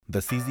The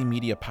CZ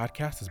Media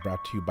podcast is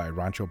brought to you by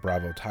Rancho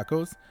Bravo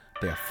Tacos.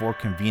 They have 4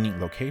 convenient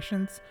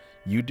locations: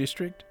 U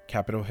District,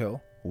 Capitol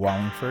Hill,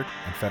 Wallingford,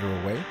 and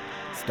Federal Way.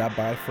 Stop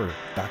by for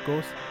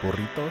tacos,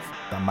 burritos,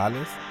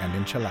 tamales, and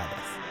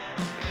enchiladas.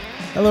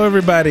 Hello,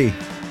 everybody.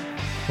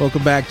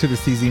 Welcome back to the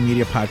CZ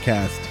Media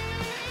podcast.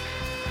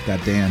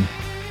 Got Dan.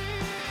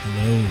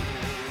 Hello.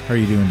 How are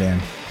you doing,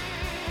 Dan?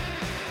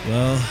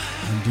 Well,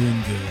 I'm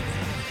doing good.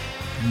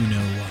 You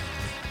know why.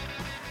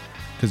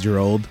 Because you're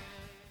old?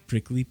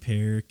 Prickly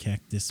pear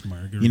cactus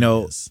margaritas. You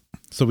know,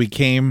 so I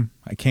came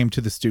to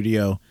the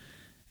studio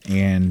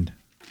and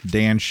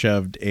Dan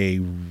shoved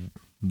a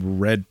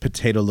red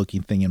potato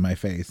looking thing in my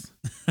face.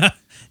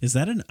 Is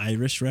that an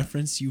Irish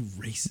reference, you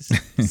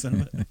racist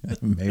son of a...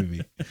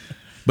 Maybe.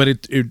 But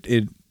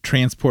it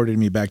transported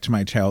me back to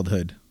my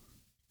childhood.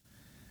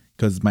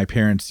 Because my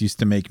parents used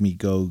to make me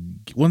go,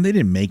 well, they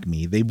didn't make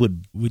me. They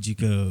would. Would you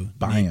go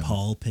buy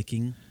Nepal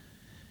picking?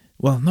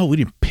 Well, no, we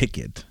didn't pick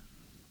it.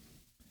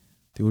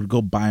 They would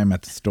go buy them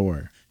at the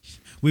store.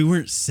 We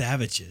weren't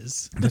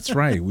savages. That's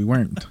right. We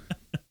weren't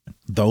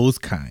those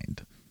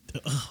kind.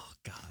 Oh,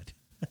 God.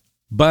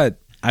 But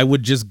I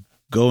would just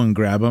go and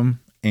grab them,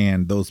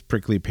 and those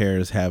prickly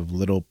pears have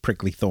little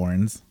prickly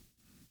thorns.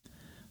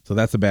 So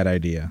that's a bad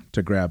idea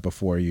to grab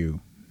before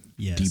you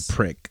deep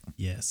prick.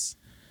 Yes.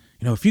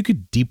 You know, if you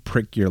could deep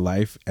prick your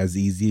life as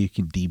easy as you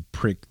can deep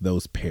prick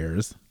those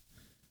pears,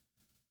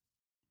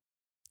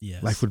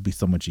 yes, life would be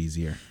so much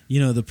easier.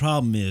 You know, the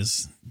problem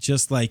is,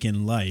 just like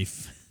in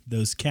life,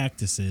 those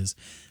cactuses,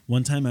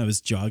 one time I was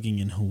jogging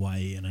in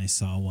Hawaii and I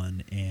saw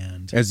one,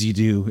 and... As you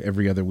do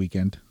every other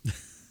weekend.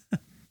 I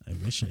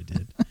wish I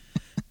did.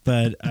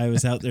 But I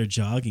was out there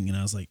jogging and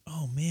I was like,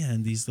 oh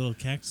man, these little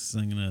cactuses,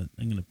 I'm gonna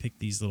pick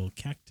these little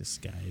cactus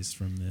guys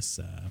from this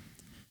I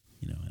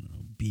don't know,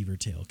 beaver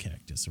tail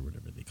cactus or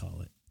whatever they call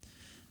it.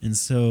 And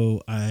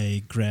so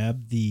I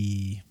grabbed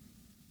a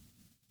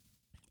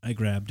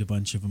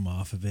bunch of them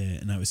off of it,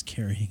 and I was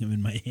carrying them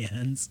in my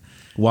hands.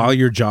 While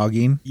you're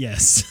jogging?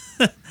 Yes.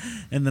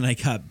 And then I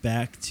got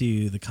back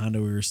to the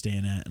condo we were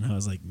staying at, and I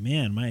was like,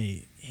 man,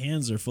 my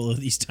hands are full of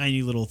these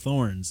tiny little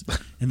thorns.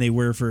 And they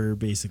were for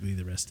basically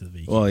the rest of the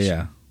vacation. Well,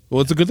 yeah.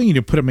 Well, it's a good thing you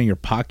didn't put them in your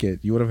pocket.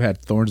 You would have had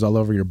thorns all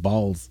over your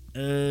balls. But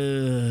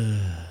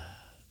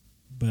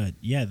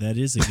yeah, that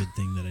is a good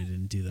thing that I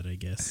didn't do that, I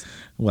guess.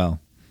 Well,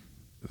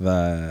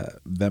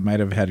 that might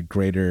have had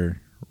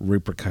greater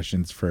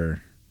repercussions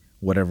for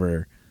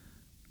whatever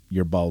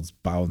your balls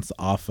bounce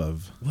off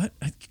of. What?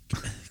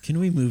 Can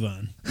we move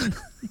on?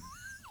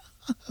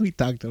 We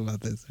talked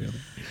about this earlier.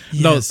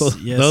 Yes,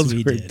 those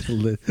we did.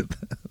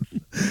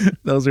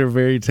 Those are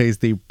very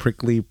tasty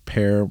prickly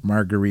pear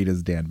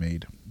margaritas Dan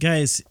made.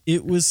 Guys,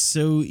 it was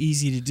so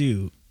easy to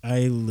do.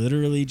 I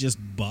literally just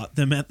bought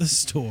them at the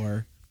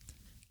store,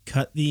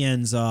 cut the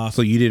ends off.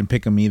 So you didn't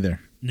pick them either?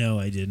 No,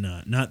 I did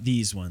not. Not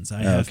these ones.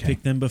 I have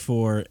picked them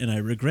before, and I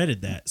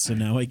regretted that. So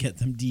now I get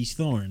them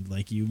dethorned,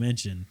 like you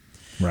mentioned.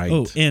 Right.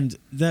 Oh, and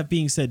that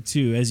being said,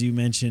 too, as you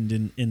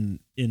mentioned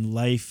in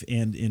life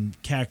and in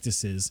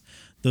cactuses,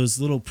 those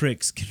little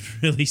pricks can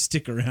really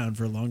stick around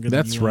for longer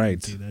than you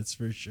want them to. That's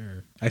for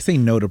sure. I say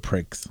no to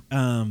pricks.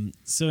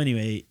 So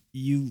anyway,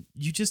 you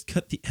just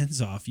cut the ends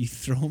off. You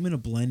throw them in a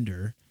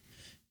blender.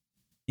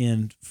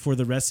 And for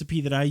the recipe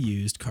that I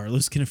used,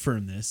 Carlos can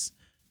affirm this,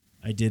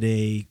 I did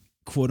a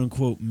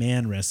quote-unquote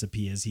man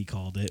recipe, as he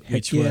called it,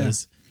 which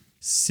was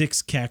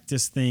 6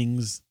 cactus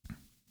things,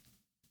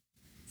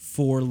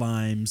 4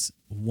 limes,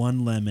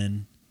 1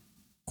 lemon,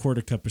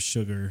 quarter cup of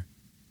sugar,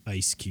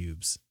 ice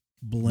cubes.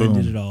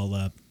 Blended it all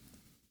up.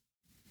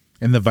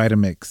 In the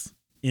Vitamix.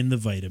 In the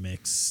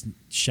Vitamix.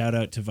 Shout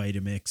out to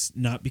Vitamix.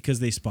 Not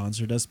because they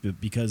sponsored us, but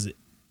because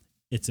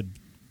it's a...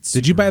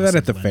 Did you buy that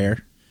at the blender.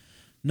 fair?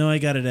 No, I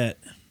got it at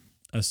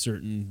a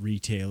certain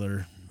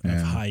retailer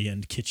of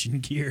high-end kitchen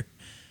gear.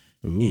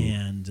 Ooh.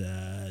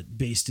 And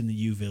based in the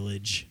U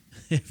Village,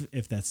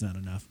 if that's not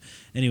enough.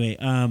 Anyway,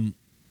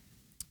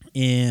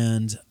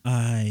 and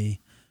I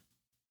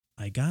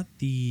got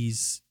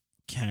these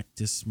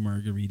cactus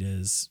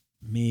margaritas,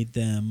 made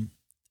them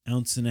 1.5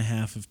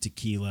 ounces of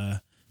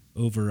tequila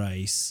over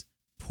ice,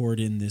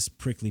 poured in this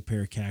prickly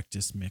pear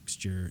cactus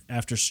mixture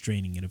after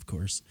straining it, of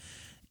course.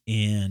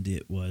 And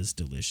it was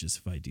delicious,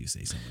 if I do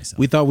say so myself.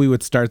 We thought we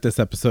would start this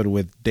episode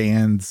with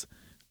Dan's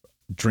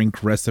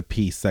drink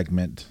recipe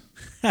segment.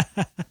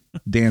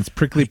 Dan's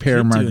prickly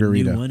pear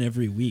margarita. Do a new one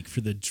every week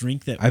for the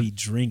drink that we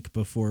drink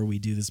before we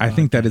do this podcast. I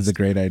think that is a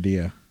great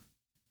idea.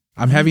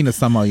 I'm having a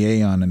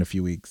sommelier on in a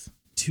few weeks.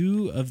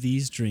 2 of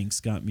these drinks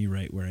got me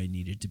right where I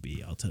needed to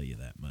be. I'll tell you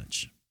that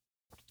much.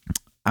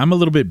 I'm a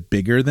little bit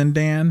bigger than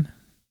Dan.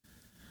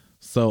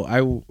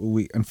 So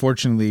we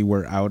unfortunately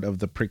we're out of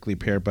the prickly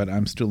pear, but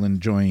I'm still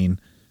enjoying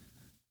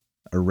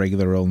a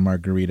regular old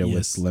margarita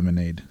with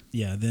lemonade.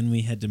 Yeah, then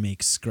we had to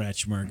make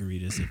scratch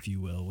margaritas, if you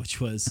will, which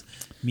was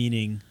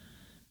meaning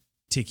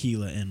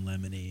tequila and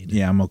lemonade.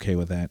 Yeah, I'm okay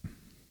with that.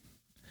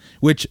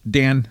 Which,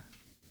 Dan,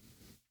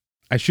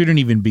 I shouldn't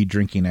even be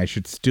drinking. I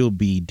should still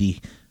be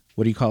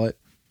what do you call it?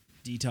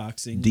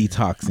 Detoxing.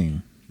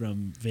 Detoxing.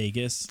 From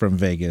Vegas.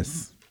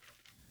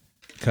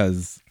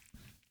 because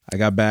I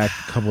got back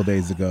a couple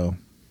days ago.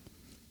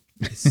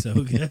 It's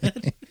so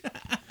good.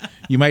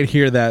 You might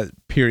hear that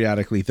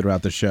periodically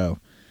throughout the show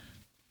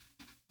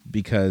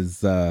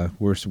because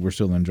we're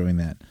still enjoying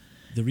that.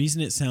 The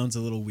reason it sounds a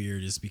little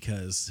weird is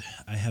because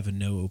I have a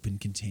no open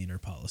container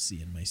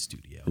policy in my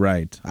studio.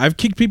 Right. I've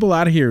kicked people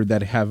out of here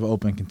that have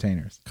open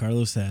containers.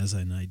 Carlos has,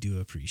 and I do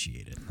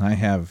appreciate it. I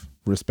have.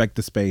 Respect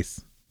the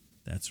space.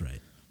 That's right.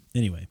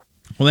 Anyway.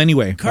 Well,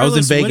 anyway, Carlos, I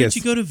was in Vegas. What did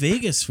you go to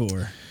Vegas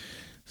for?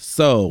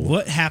 So.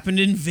 What happened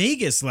in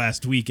Vegas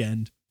last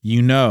weekend?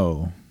 You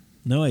know.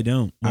 No, I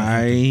don't.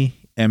 I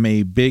am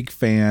a big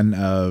fan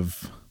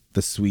of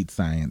the sweet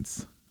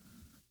science.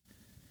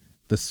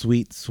 The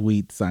sweet,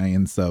 sweet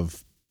science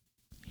of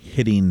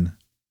hitting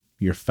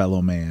your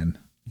fellow man.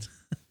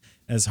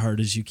 As hard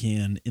as you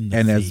can in the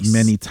and face. as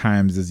many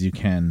times as you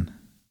can.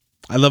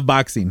 I love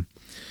boxing.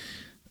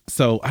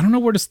 So I don't know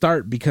where to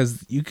start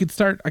because I could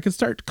start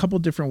a couple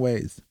different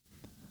ways.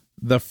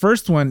 The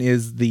first one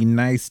is the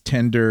nice,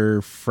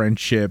 tender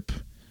friendship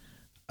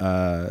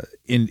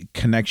in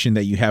connection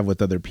that you have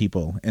with other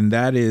people. And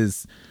that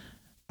is,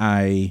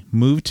 I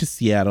moved to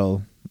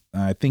Seattle.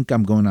 I think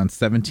I'm going on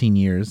 17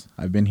 years.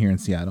 I've been here in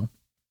Seattle.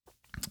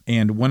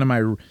 And one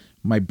of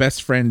my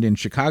best friend in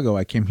Chicago,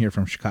 I came here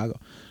from Chicago.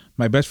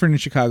 My best friend in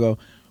Chicago,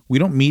 we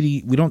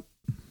don't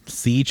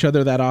see each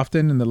other that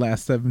often in the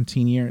last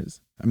 17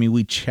 years. I mean,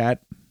 we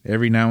chat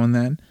every now and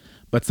then,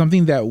 but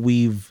something that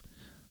we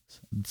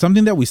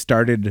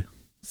started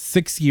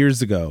 6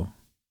 years ago,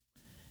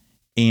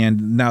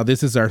 and now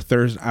this is our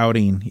third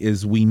outing,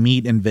 is we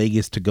meet in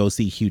Vegas to go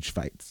see huge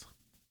fights,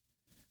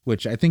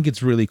 which I think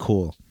it's really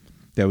cool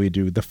that we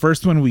do. The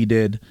first one we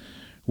did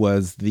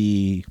was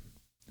the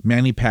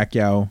Manny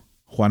Pacquiao,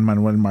 Juan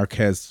Manuel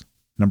Marquez,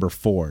 number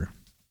 4.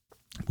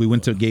 We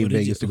went to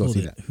Vegas to go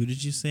see that. Who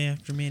did you say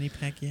after Manny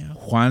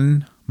Pacquiao?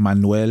 Juan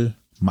Manuel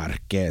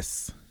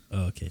Marquez.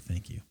 Oh, okay,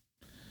 thank you.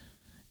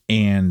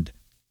 And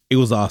it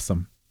was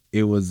awesome.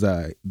 It was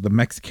the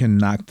Mexican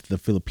knocked the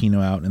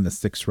Filipino out in the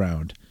 6th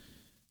round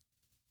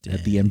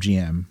at the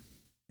MGM.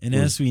 And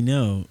as we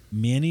know,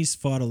 Manny's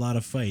fought a lot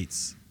of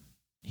fights.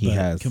 He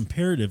has.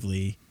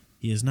 Comparatively,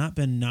 he has not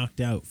been knocked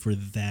out for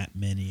that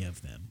many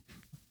of them.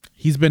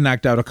 He's been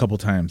knocked out a couple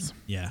times.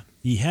 Yeah,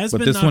 he has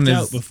been knocked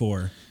out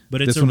before,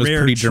 but it's a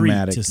rare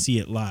treat to see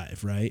it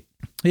live, right?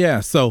 Yeah,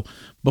 so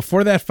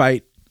before that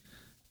fight,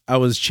 I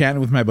was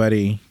chatting with my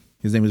buddy.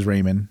 His name is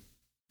Raymond.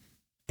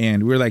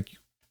 And we were like,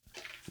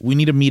 we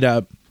need to meet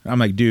up. I'm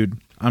like, dude,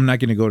 I'm not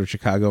going to go to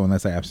Chicago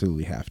unless I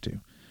absolutely have to.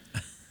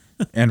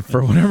 And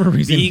for whatever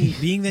reason...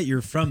 being that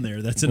you're from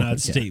there, that's an odd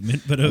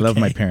statement, but okay. I love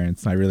my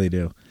parents. I really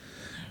do.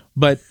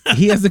 But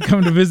he hasn't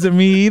come to visit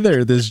me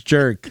either, this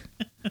jerk.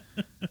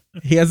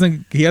 He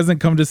hasn't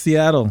come to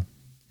Seattle.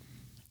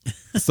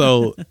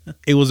 So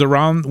it was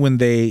around when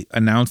they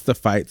announced the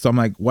fight. So I'm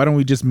like, why don't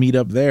we just meet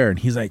up there? And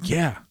he's like,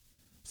 yeah.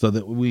 So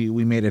that we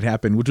made it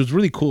happen, which was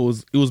really cool.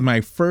 It was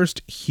my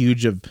first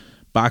huge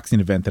boxing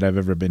event that I've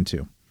ever been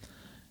to.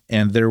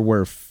 And there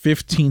were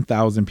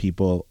 15,000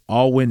 people,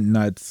 all went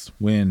nuts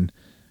when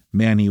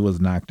Manny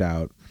was knocked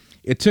out.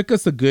 It took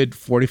us a good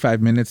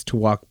 45 minutes to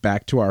walk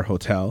back to our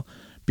hotel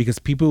because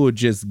people would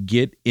just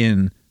get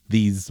in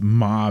these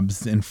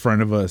mobs in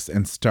front of us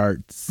and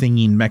start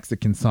singing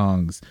Mexican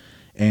songs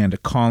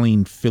and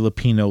calling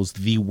Filipinos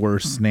the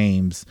worst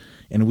names.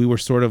 And we were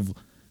sort of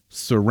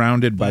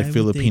surrounded by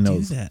Filipinos. Why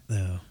would they do that,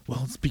 though?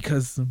 Well, it's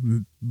because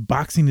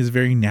boxing is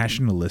very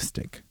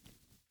nationalistic.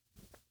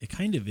 It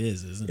kind of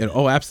is, isn't it?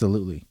 Oh,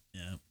 absolutely.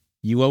 Yeah.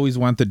 You always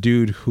want the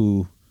dude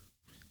who,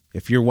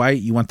 if you're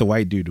white, you want the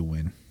white dude to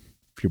win.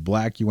 If you're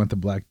black, you want the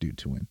black dude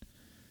to win.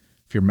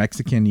 If you're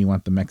Mexican, you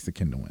want the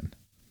Mexican to win.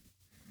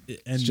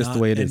 It's just the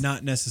way it is. And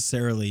not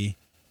necessarily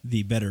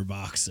the better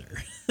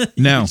boxer.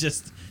 No.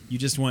 You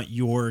just want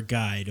your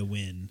guy to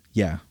win.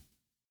 Yeah.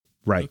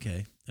 Right.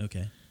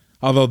 Okay.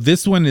 Although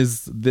this one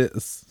is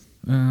this.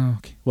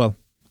 Okay. Well,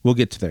 we'll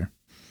get to there.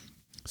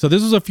 So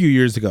this was a few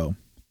years ago.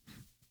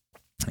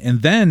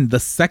 And then the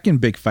second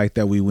big fight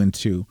that we went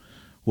to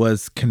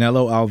was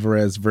Canelo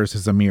Alvarez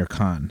versus Amir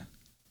Khan.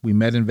 We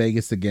met in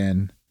Vegas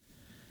again.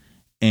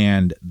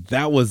 And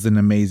that was an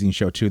amazing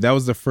show, too. That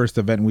was the first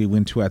event we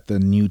went to at the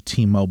new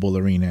T-Mobile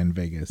Arena in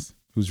Vegas.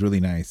 It was really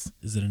nice.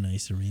 Is it a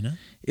nice arena?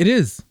 It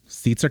is.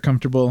 Seats are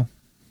comfortable.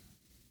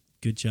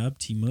 Good job,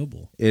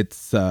 T-Mobile.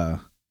 It's, and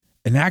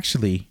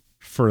actually,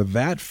 for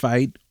that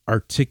fight,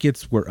 our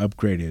tickets were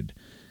upgraded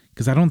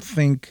because I don't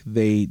think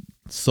they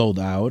sold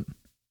out.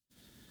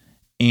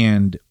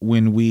 And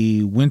when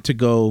we went to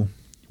go,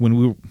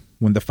 when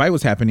the fight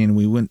was happening,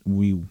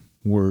 we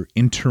were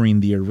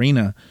entering the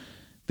arena.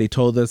 They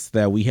told us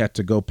that we had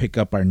to go pick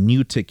up our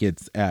new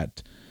tickets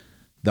at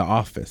the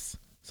office.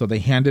 So they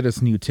handed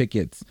us new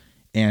tickets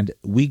and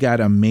we got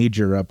a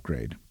major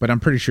upgrade, but I'm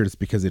pretty sure it's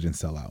because it didn't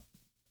sell out.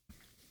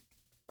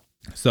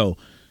 So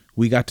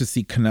we got to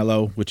see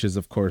Canelo, which is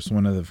of course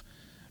one of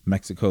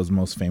Mexico's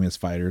most famous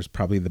fighters,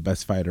 probably the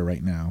best fighter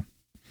right now.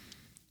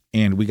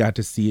 And we got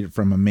to see it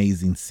from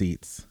amazing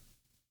seats.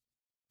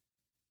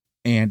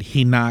 And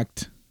he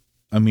knocked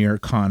Amir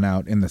Khan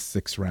out in the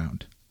 6th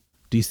round.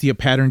 Do you see a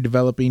pattern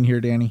developing here,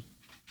 Danny?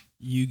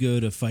 You go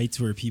to fights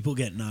where people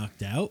get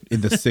knocked out?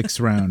 In the 6th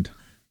round.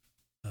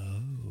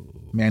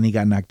 Oh. Manny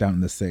got knocked out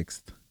in the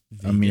 6th.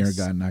 Vegas. Amir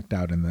got knocked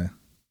out in the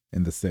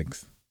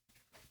 6th.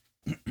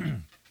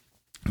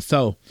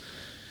 So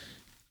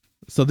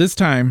this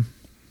time,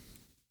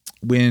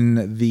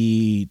 when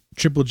the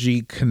Triple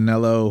G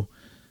Canelo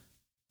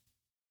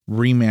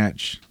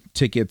rematch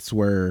tickets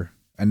were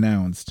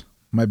announced,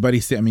 my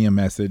buddy sent me a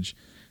message.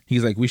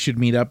 He's like, we should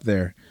meet up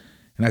there.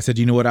 And I said,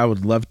 you know what? I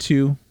would love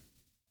to,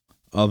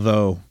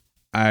 although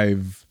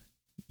I've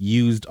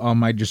used all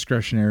my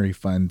discretionary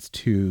funds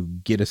to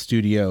get a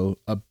studio,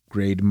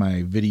 upgrade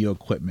my video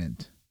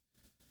equipment.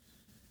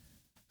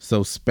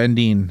 So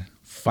spending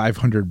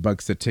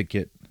 $500 a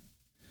ticket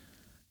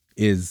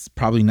is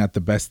probably not the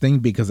best thing,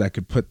 because I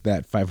could put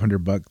that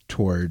 $500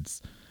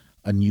 towards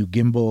a new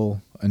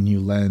gimbal, a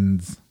new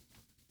lens.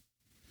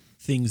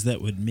 Things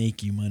that would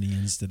make you money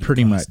instead of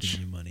Pretty costing much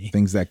you money.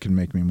 things that can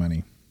make me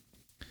money.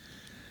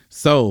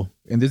 So,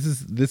 and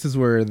this is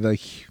where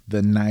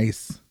the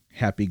nice,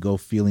 happy go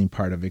feeling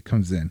part of it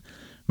comes in.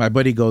 My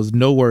buddy goes,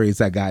 no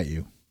worries, I got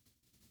you.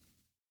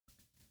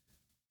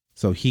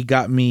 So he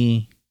got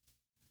me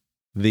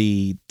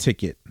the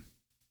ticket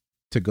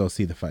to go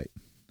see the fight.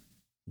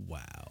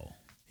 Wow.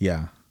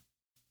 Yeah.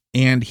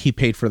 And he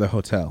paid for the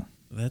hotel.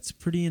 That's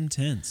pretty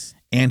intense.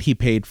 And he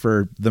paid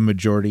for the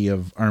majority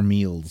of our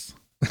meals.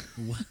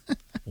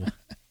 What?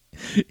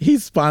 He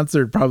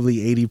sponsored probably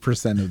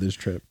 80% of this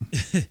trip.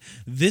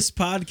 This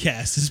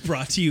podcast is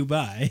brought to you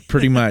by.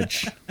 Pretty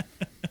much.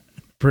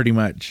 Pretty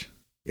much.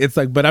 It's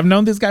like, but I've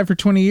known this guy for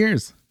 20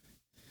 years.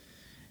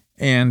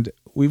 And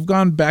we've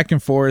gone back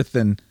and forth.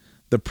 And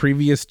the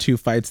previous 2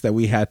 fights that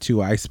we had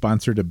to, I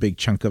sponsored a big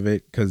chunk of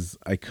it because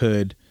I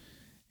could.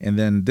 And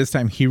then this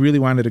time he really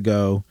wanted to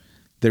go.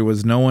 There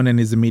was no one in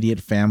his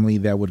immediate family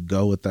that would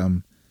go with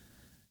them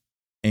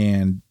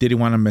and didn't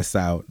want to miss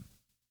out.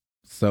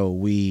 So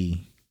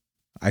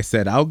I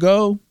said, I'll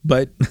go,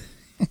 but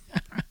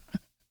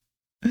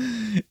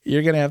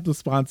you're going to have to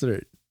sponsor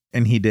it.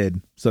 And he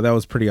did. So that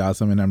was pretty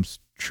awesome. And I'm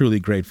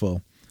truly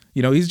grateful.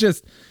 You know, he's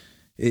just,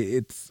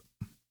 is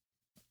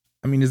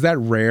that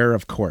rare?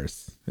 Of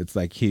course. It's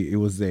like he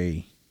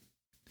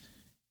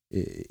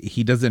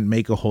doesn't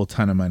make a whole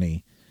ton of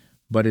money,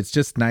 but it's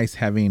just nice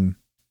having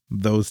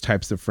those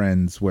types of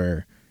friends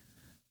where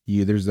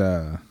there's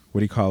a, what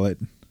do you call it?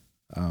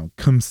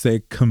 Comme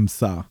c'est, comme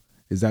ça.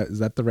 Is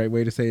that the right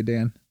way to say it,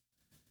 Dan?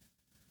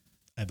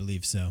 I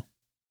believe so.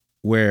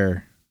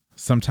 Where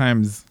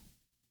sometimes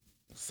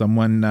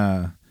someone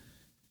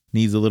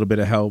needs a little bit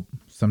of help.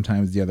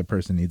 Sometimes the other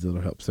person needs a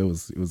little help. So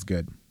it was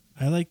good.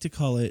 I like to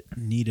call it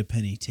need a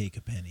penny, take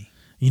a penny.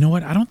 You know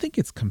what? I don't think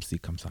it's comme ci,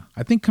 comme ça.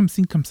 I think comme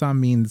ci, comme ça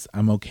means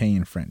I'm okay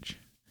in French.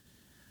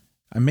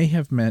 I may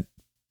have meant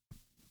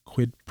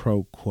quid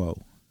pro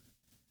quo.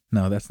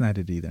 No, that's not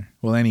it either.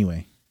 Well,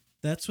 anyway.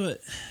 That's what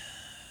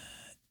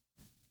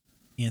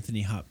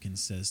Anthony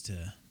Hopkins says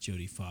to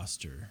Jodie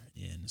Foster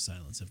in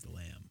Silence of the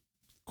Lamb.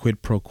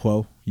 Quid pro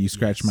quo. You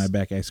scratch my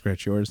back, I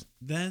scratch yours.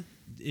 That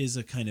is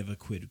a kind of a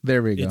quid.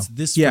 There we go. It's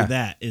this for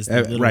that is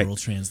the literal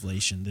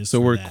translation. This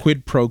so we're that.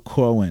 Quid pro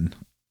quoing.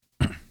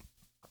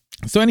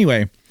 So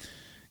anyway,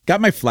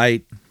 got my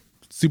flight,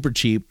 super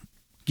cheap.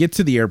 Get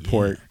to the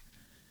airport.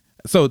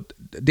 Yeah. So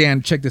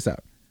Dan, check this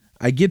out.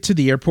 I get to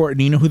the airport,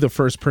 and you know who the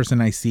first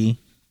person I see?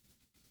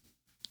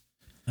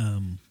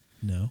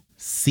 No.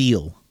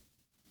 Seal.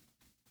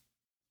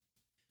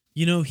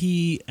 You know,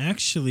 he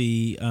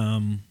actually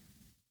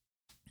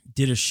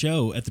did a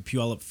show at the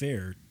Puyallup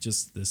Fair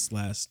just this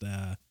last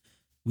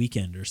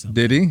weekend or something.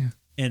 Did he?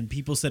 And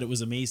people said it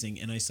was amazing.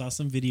 And I saw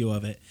some video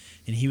of it,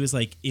 and he was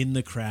like in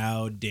the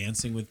crowd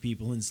dancing with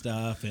people and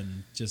stuff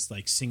and just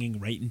like singing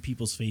right in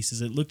people's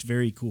faces. It looked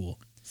very cool.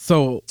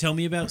 So tell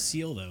me about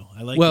Seal, though.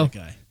 I like that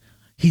guy.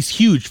 He's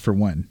huge for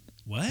one.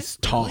 What? He's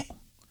tall. Really?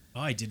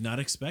 Oh, I did not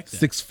expect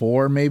that.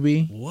 6'4",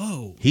 maybe.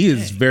 Whoa. He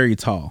is very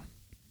tall.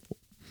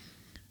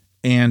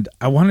 And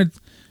I wanted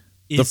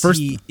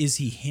is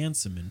he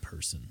handsome in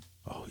person?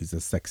 Oh, he's a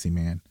sexy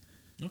man.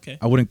 Okay.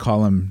 I wouldn't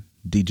call him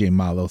DJ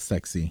Malo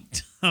sexy.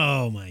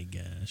 Oh my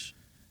gosh.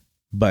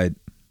 But,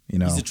 you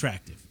know, he's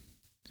attractive.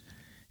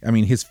 I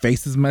mean, his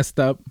face is messed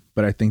up,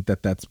 but I think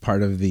that's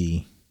part of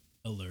the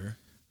allure.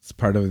 It's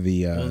part of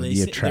the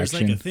the attraction.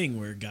 There's like a thing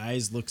where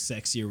guys look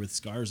sexier with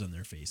scars on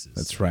their faces.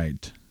 That's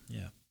right.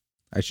 Yeah.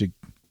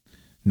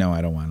 No,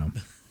 I don't want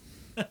him.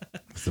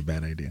 That's a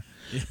bad idea.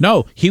 Yeah.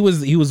 No, he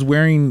was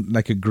wearing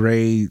like a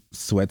gray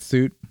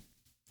sweatsuit,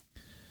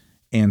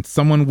 and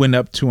someone went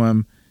up to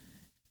him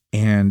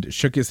and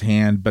shook his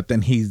hand, but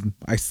then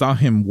I saw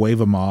him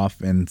wave him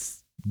off and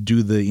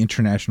do the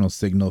international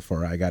signal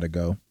for I gotta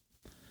go.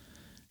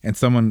 And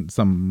someone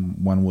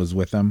was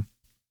with him.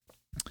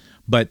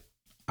 But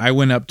I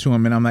went up to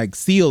him and I'm like,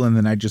 Seal, and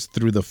then I just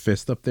threw the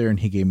fist up there and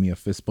he gave me a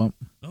fist bump.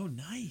 Oh,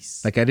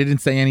 nice. Like I didn't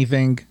say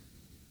anything.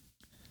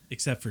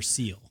 Except for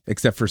Seal.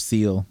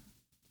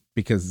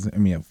 because I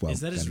mean, well,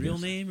 is that his real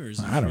name or is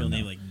his I don't real know.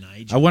 name like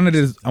Nigel? I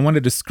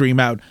wanted to scream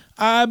out,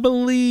 "I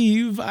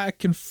believe I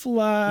can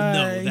fly."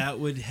 No, that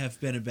would have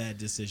been a bad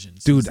decision.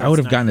 Dude, since I would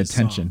that's have not gotten his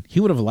attention. song. He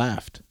would have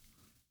laughed.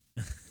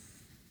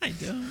 I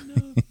don't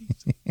know.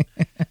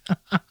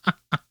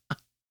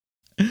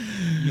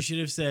 You should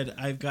have said,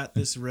 "I've got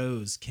this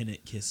rose. Can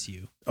it kiss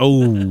you?"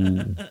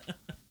 Oh,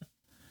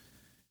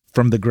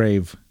 from the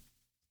grave.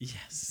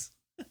 Yes.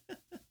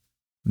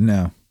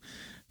 No.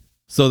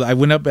 So I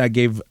went up and I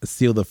gave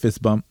Seal the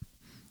fist bump,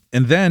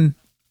 and then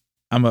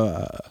I'm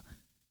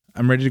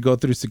ready to go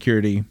through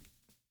security.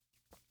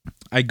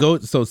 I go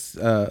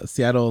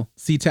Seattle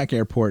SeaTac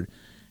Airport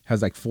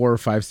has like 4 or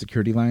 5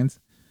 security lines,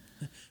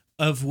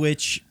 Of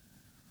which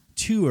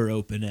 2 are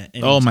open at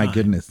any oh my time.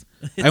 goodness!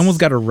 I almost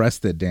got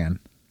arrested, Dan.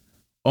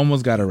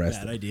 Almost got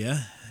arrested. Bad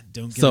idea.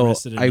 Don't get So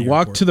arrested. I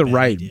walk airport. to the Bad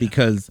right idea.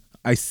 because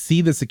I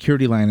see the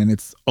security line and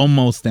it's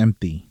almost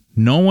empty.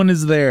 No one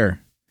is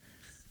there.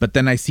 But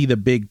then I see the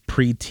big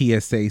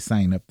pre-TSA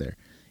sign up there.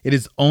 It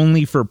is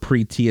only for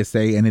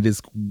pre-TSA and it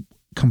is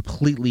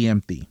completely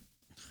empty.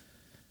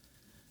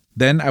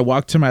 Then I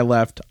walk to my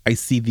left. I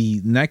see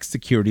the next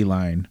security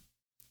line.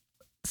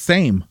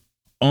 Same.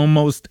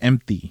 Almost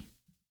empty.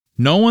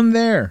 No one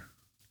there.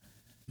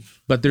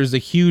 But there's a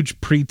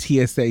huge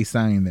pre-TSA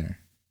sign there.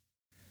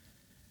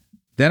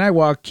 Then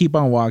I keep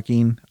on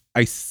walking.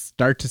 I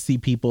start to see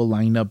people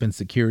lined up in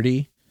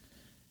security.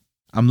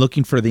 I'm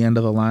looking for the end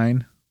of the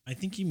line. I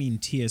think you mean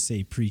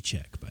TSA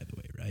pre-check, by the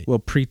way, right? Well,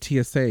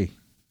 pre-TSA.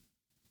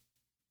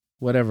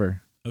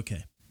 Whatever.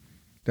 Okay.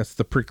 That's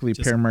the prickly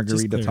pear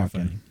margarita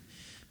talking.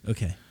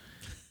 Okay.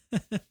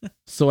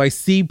 So I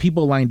see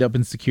people lined up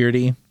in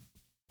security,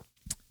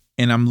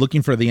 and I'm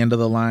looking for the end of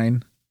the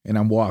line, and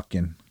I'm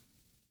walking.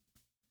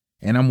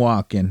 And I'm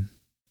walking.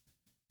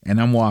 And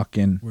I'm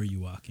walking. Were you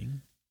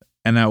walking?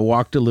 And I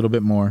walked a little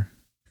bit more.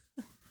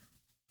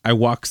 I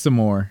walked some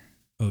more.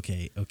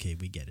 Okay,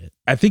 we get it.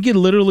 I think it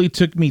literally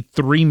took me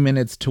 3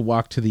 minutes to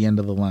walk to the end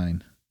of the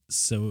line.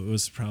 So it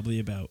was probably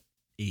about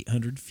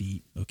 800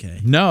 feet.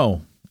 Okay.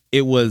 No,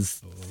 it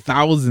was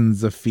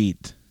thousands of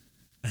feet.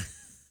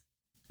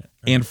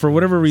 And for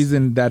whatever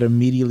reason, that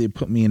immediately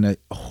put me in a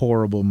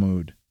horrible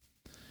mood.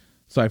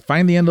 So I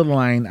find the end of the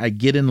line. I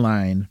get in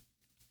line.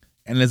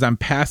 And as I'm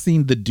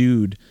passing the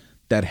dude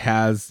that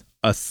has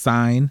a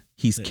sign,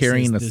 he's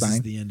carrying a sign. This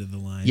is the end of the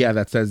line. Yeah,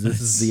 that says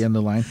this is the end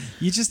of the line.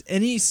 You just,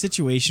 any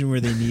situation where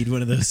they need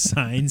one of those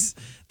signs,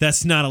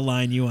 that's not a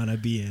line you want to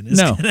be in.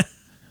 No.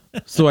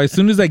 So as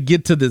soon as I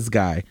get to this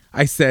guy,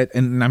 I said,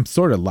 and I'm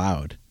sort of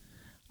loud,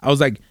 I was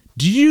like,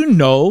 do you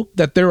know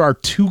that there are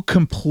 2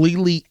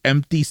 completely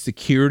empty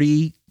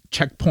security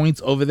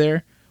checkpoints over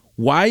there?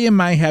 Why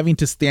am I having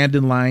to stand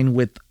in line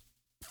with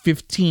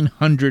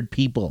 1,500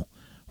 people?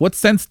 What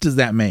sense does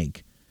that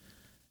make?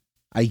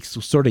 I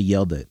sort of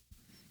yelled it.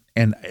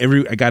 And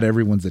I got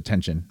everyone's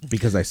attention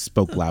because I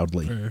spoke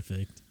loudly.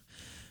 Perfect.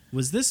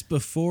 Was this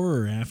before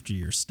or after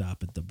your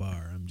stop at the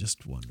bar? I'm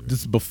just wondering. This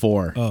is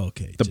before. Oh,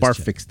 okay. The Just bar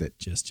checking. fixed it.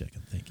 Just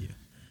checking. Thank you.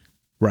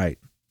 Right.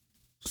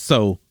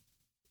 So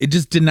it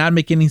just did not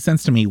make any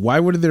sense to me. Why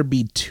would there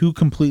be 2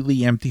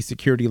 completely empty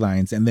security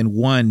lines and then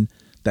one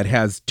that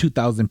has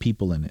 2,000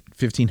 people in it?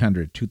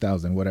 1,500,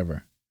 2,000,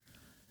 whatever.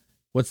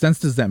 What sense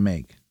does that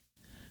make?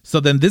 So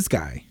then this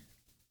guy,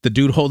 the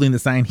dude holding the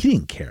sign, he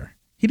didn't care.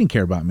 He didn't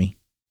care about me.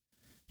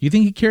 You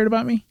think he cared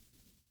about me?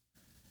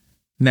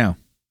 No.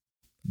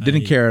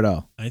 Didn't care at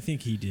all. I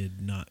think he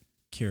did not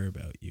care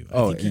about you. I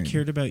Oh, think he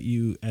cared about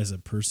you as a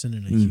person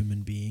and a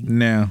human being,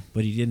 No.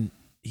 but he didn't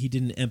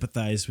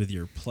empathize with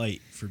your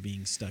plight for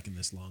being stuck in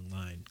this long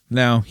line.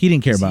 No, he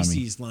didn't care about He me.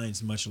 sees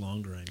lines much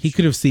longer. He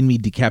could have seen me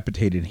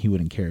decapitated. He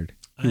wouldn't cared.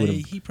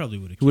 He probably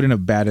would have. He wouldn't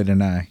have batted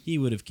an eye. He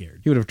would have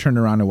cared. He would have turned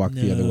around and walked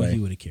the other way. He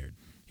would have cared.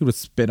 He would have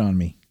spit on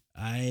me.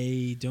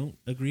 I don't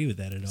agree with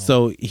that at all.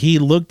 So he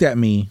looked at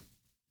me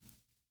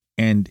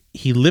and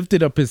he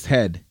lifted up his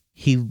head.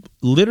 He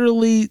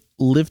literally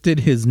lifted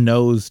his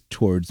nose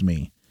towards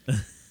me.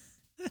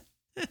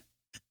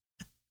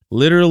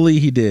 Literally,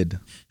 he did.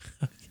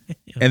 Okay.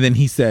 And then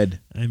he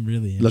said, I'm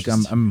really "Look,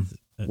 I'm.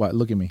 What?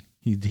 Look at me."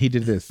 He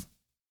did this.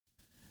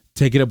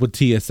 Take it up with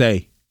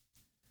TSA.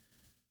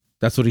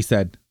 That's what he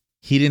said.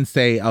 He didn't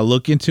say, "I'll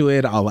look into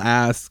it. I'll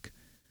ask."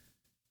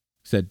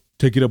 He said,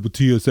 "Take it up with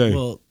TSA."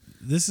 Well,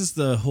 this is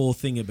the whole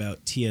thing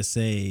about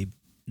TSA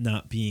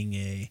not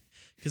being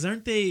because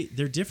aren't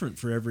they're different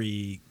for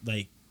every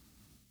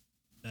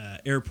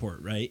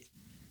airport, right?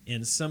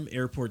 And some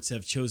airports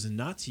have chosen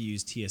not to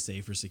use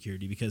TSA for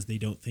security because they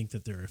don't think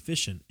that they're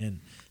efficient. And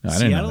I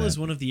didn't know Seattle that. is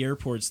one of the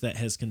airports that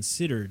has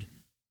considered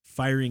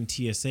firing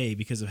TSA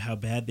because of how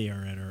bad they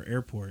are at our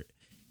airport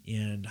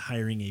and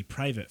hiring a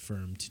private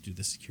firm to do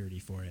the security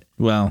for it.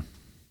 Well,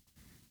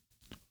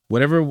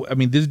 whatever. I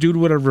mean, this dude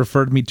would have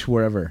referred me to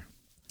wherever.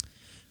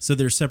 So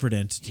they're separate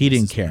entities. He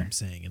didn't is what care. I'm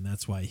saying, and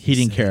that's why He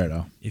didn't saying, care at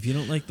all. If you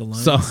don't like the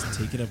lines, So-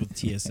 take it up with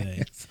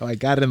TSA. So I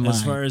got in line.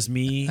 As far as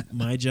me,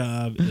 my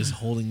job is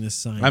holding this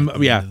sign. I'm at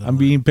the end of the I'm line.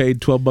 being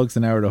paid $12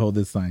 an hour to hold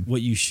this sign.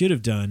 What you should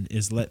have done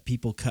is let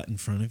people cut in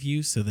front of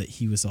you so that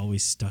he was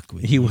always stuck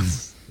with He you.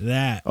 was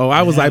That. Oh,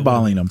 I was that would've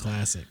eyeballing been him.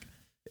 Classic.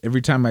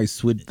 every time I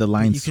switched the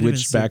line You could have been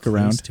switched so back close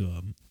around. to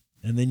him,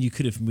 and then you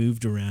could have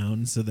moved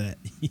around so that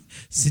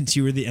since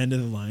you were the end of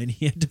the line,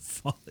 he had to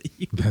follow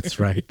you. That's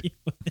right.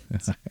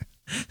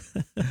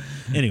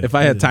 Anyway, If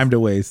I had time to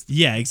waste.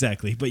 yeah,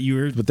 exactly. But you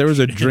were. But there was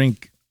a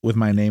drink with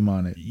my name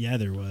on it. Yeah,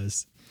 there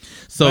was.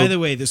 So By the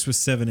way, this was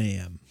 7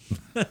 a.m.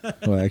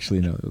 well,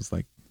 actually no, it was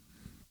like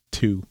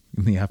 2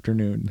 in the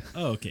afternoon.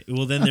 Oh, okay.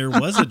 Well, then there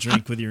was a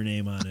drink with your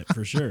name on it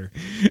for sure.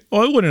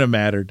 Well, it wouldn't have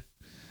mattered.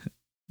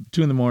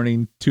 2 in the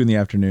morning, 2 in the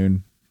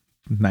afternoon,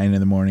 9 in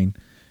the morning.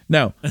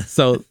 No.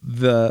 So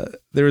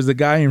there was a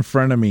guy in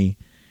front of me.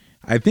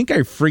 I think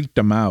I freaked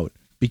him out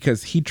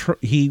because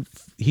he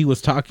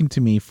was talking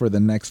to me for the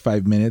next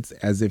 5 minutes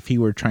as if he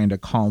were trying to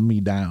calm me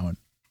down.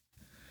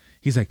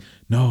 He's like,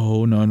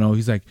 no.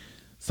 He's like,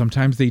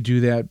 sometimes they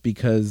do that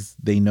because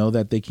they know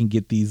that they can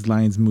get these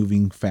lines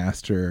moving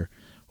faster,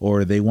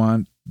 or they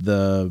want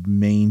the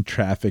main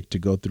traffic to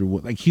go through.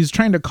 Like, he's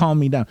trying to calm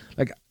me down.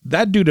 Like,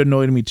 that dude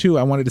annoyed me too.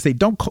 I wanted to say,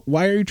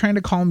 why are you trying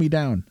to calm me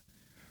down?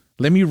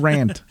 Let me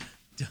rant.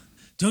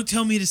 Don't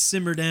tell me to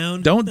simmer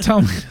down. Don't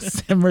tell me to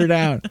simmer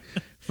down.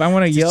 If I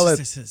want to yell at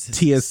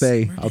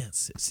TSA, I'll...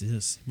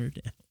 simmer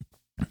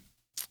down.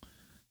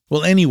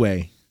 Well,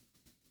 anyway,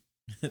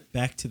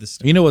 Back to the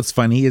story. you know what's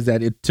funny is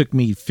that it took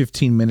me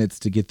 15 minutes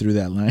to get through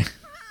that line.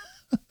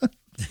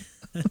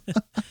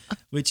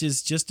 Which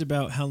is just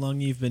about how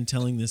long you've been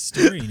telling this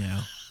story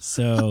now.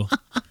 So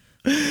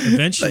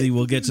eventually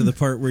we'll get to the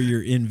part where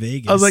you're in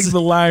Vegas. I was like,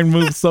 the line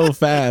moved so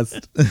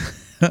fast.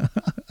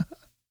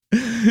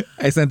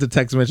 I sent a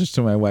text message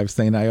to my wife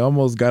saying I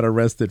almost got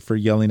arrested for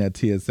yelling at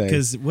TSA.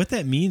 Because what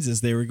that means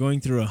is they were going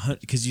through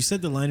because you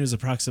said the line was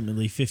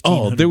approximately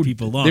 1,500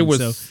 people long. It was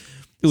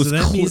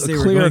that means they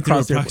were clear going through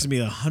across approximately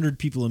 100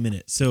 people a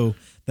minute. So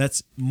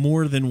that's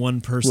more than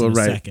one person Well, a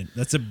right. second.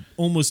 That's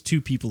almost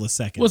 2 people a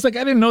second. Well, it's like,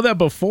 I didn't know that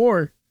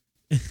before.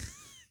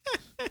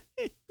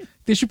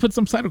 They should put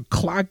some sort of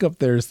clock up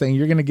there saying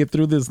you're going to get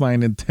through this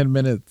line in 10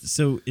 minutes.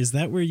 So is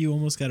that where you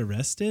almost got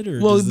arrested? Or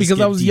Well, does this because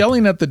get I was deeper?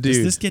 yelling at the Does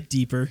dude. this get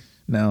deeper?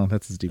 No,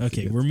 that's as deep as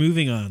Okay, it we're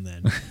moving on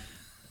then. gets.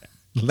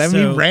 Let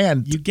So me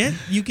rant. You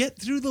get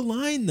through the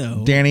line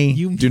though. Danny,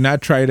 you do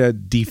not try to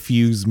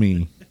defuse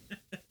me.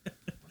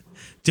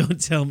 don't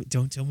tell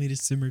me to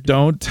simmer down.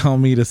 Don't tell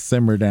me to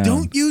simmer down.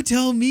 Don't you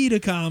tell me to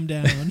calm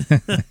down.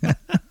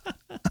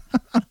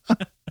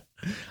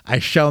 I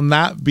shall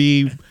not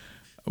be,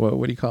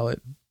 what do you call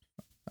it?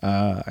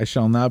 I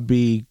shall not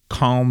be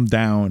calmed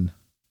down.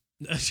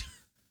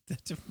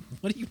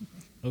 What do you?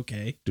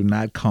 Okay, Do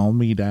not calm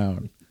me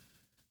down.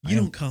 you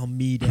don't calm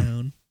me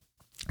down.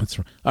 That's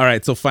right. All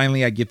right. So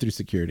finally I get through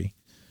security.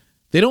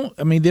 They don't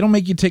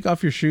make you take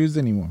off your shoes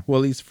anymore. Well,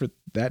 at least for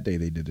that day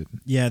they did it.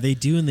 Yeah, they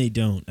do and they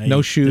don't.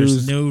 No shoes.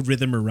 There's no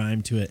rhythm or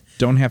rhyme to it.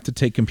 Don't have to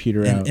take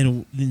computer out.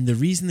 And the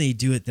reason they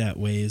do it that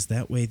way is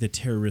that way the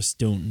terrorists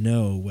don't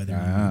know whether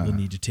you will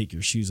need to take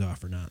your shoes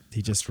off or not.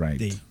 They just That's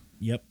right.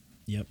 Yep.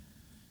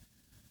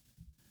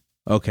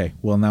 Okay.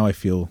 Well, now I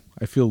feel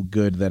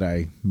good that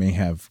I may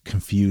have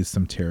confused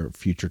some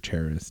future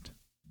terrorist.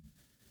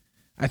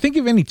 I think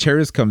if any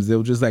terrorist comes,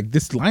 they'll just like,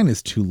 this line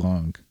is too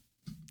long.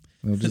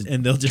 They'll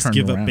just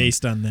give around. up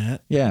based on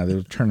that. Yeah,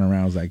 they'll turn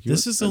around. I was like,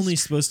 This is only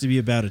supposed to be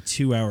about a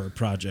 2-hour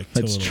project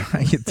let's total.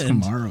 try it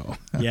And, tomorrow.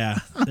 yeah,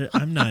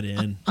 I'm not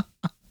in.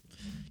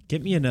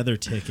 Get me another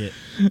ticket.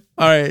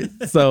 All right.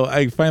 So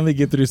I finally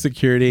get through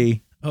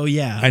security. Oh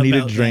yeah, I need a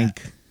about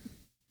drink. that?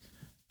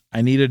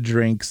 I need a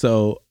drink.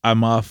 So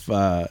I'm off,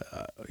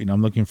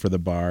 I'm looking for the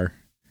bar.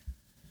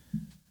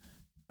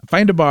 I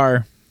find a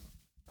bar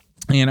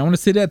and I want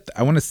to sit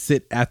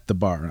at the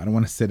bar. I don't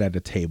want to sit at a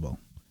table.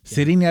 Yeah.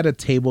 Sitting at a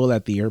table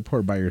at the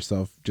airport by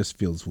yourself just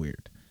feels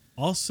weird.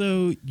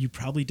 Also, you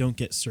probably don't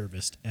get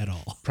serviced at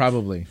all.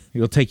 Probably.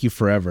 It'll take you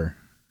forever.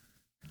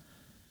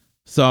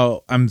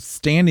 So I'm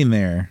standing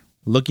there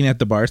looking at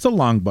the bar. It's a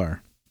long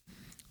bar.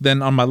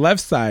 Then on my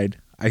left side,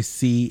 I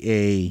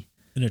see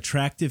an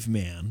attractive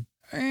man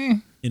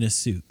in a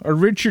suit. A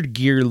Richard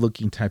Gere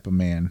looking type of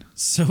man.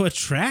 So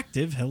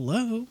attractive.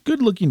 Hello.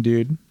 Good looking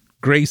dude.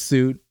 Gray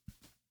suit.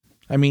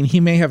 I mean, he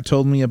may have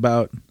told me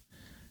about,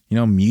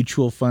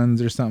 mutual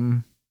funds or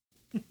something.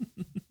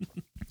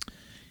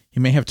 He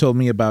may have told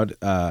me about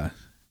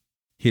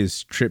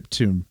his trip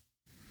to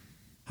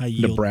high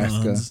yield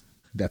Nebraska. Bonds.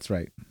 That's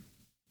right.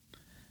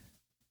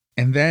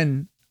 And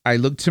then I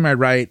look to my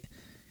right,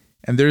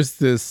 and there's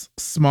this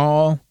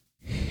small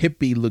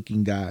hippie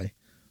looking guy,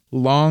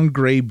 long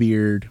gray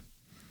beard,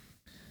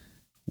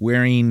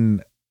 wearing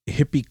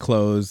hippie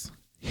clothes,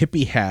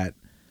 hippie hat,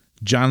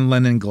 John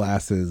Lennon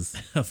glasses.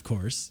 Of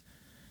course.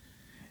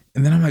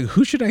 And then I'm like,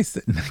 who should I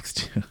sit next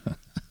to?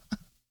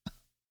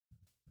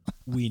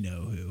 We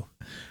know who.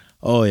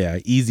 Oh, yeah.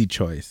 Easy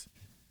choice.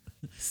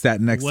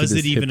 sat next Was to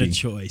this it even a hippie.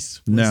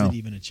 choice? No. Was it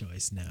even a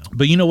choice now?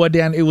 But you know what,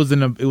 Dan? It was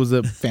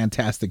a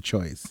fantastic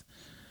choice.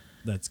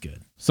 That's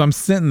good. So I'm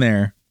sitting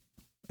there,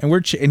 and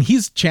and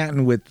he's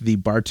chatting with the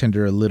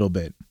bartender a little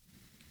bit,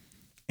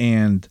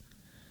 and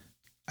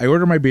I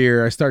order my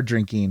beer. I start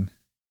drinking,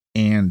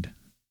 and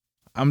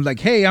I'm like,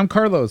 "Hey, I'm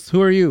Carlos.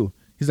 Who are you?"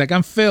 He's like,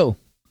 "I'm Phil."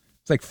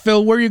 It's like,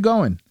 "Phil, where are you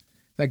going?"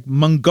 Like,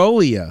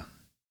 "Mongolia."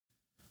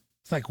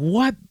 It's like,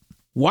 "What?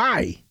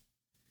 Why?"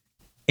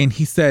 And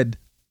he said,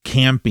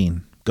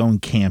 "Camping, going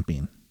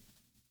camping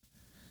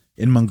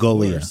in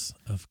Mongolia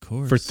Of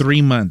course. for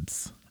 3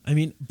 months." I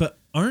mean, but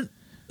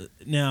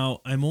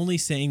now I'm only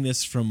saying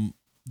this from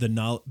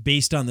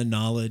based on the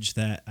knowledge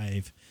that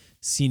I've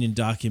seen in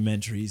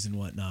documentaries and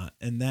whatnot,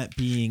 and that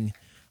being,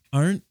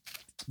 aren't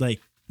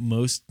like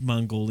most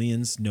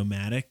Mongolians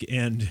nomadic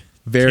and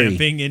Very.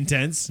 camping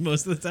intense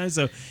most of the time?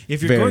 So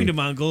if you're Very. going to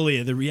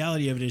Mongolia, the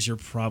reality of it is you're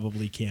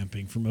probably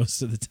camping for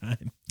most of the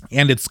time.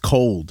 And it's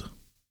cold.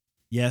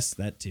 Yes,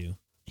 that too.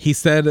 He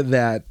said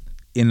that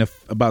in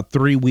about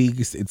 3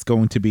 weeks, it's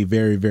going to be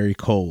very, very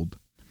cold.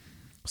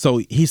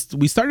 So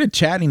we started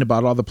chatting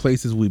about all the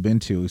places we've been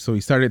to. So he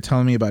started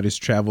telling me about his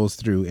travels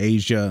through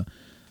Asia,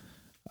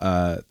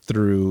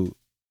 through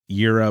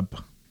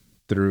Europe,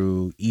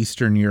 through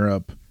Eastern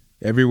Europe,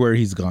 everywhere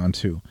he's gone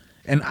to.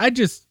 And I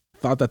just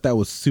thought that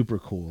was super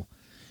cool.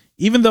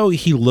 Even though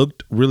he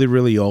looked really,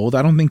 really old,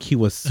 I don't think he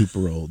was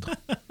super old.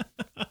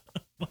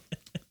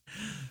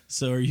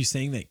 So are you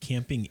saying that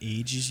camping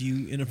ages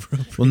you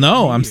inappropriately? Well,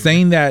 no, I'm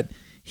saying that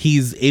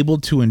he's able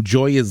to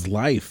enjoy his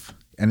life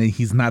and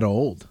he's not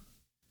old.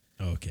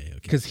 Okay.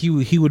 Because he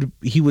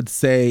would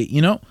say,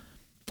 you know,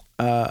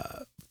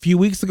 a few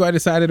weeks ago I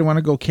decided I want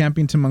to go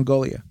camping to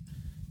Mongolia,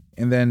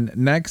 and then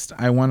next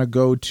I want to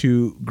go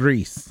to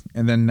Greece,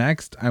 and then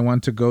next I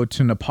want to go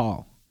to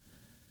Nepal.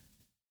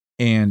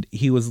 And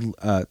he was,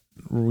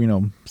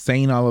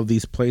 saying all of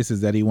these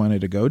places that he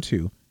wanted to go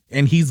to,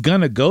 and he's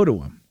gonna go to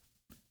them.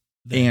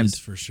 That is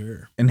for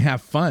sure. And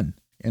have fun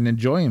and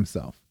enjoy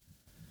himself.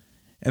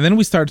 And then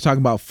we started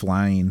talking about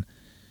flying.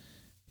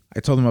 I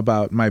told him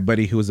about my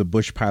buddy who was a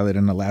bush pilot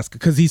in Alaska,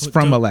 because he's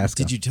from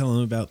Alaska. Did you tell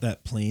him about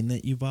that plane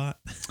that you bought?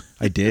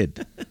 I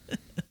did.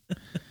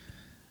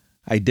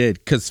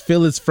 Because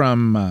Phil is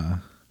from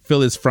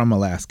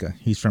Alaska.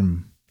 He's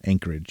from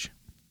Anchorage.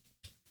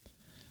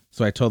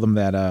 So I told him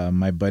that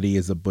my buddy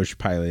is a bush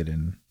pilot,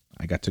 and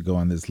I got to go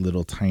on this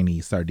little tiny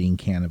sardine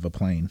can of a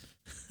plane.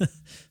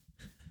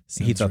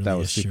 He thought that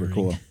was super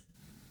cool.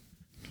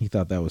 He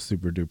thought that was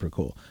super duper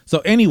cool. So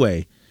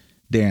anyway,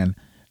 Dan,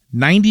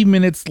 90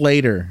 minutes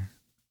later,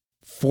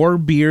 4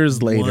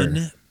 beers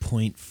later.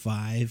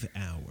 1.5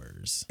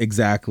 hours.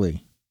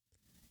 Exactly.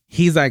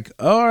 He's like,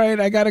 all right,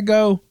 I got to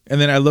go.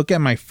 And then I look at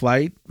my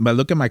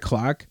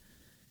clock,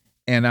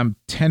 and I'm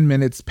 10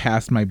 minutes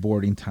past my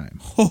boarding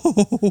time.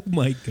 Oh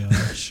my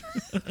gosh.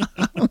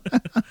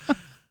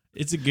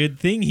 It's a good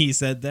thing he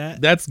said that.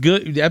 That's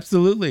good.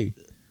 Absolutely.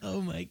 Oh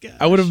my god!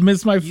 I would have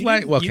missed my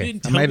flight. Well, okay,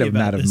 I might have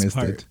not have missed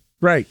it.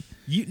 Right.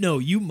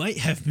 You might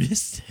have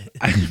missed it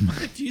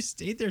if you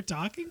stayed there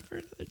talking for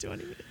another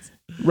 20 minutes.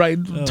 Right,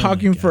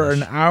 talking for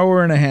an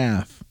hour and a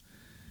half,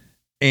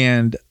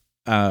 and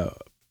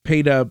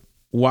paid up,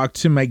 walked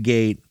to my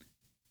gate,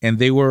 and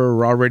they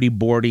were already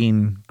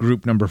boarding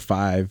group number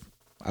 5.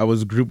 I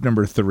was group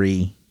number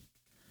 3,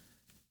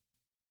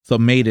 so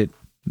made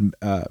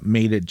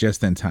it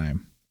just in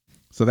time.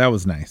 So that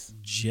was nice.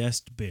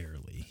 Just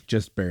barely.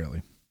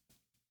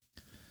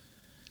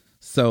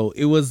 So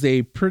it was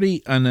a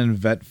pretty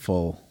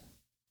uneventful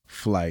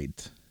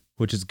flight,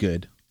 which is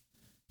good.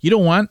 You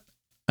don't want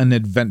an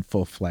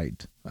eventful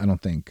flight, I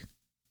don't think.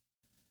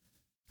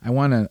 I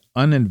want an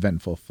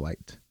uneventful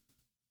flight.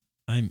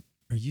 Are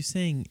you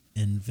saying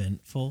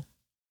eventful?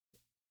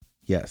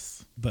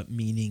 Yes. But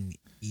meaning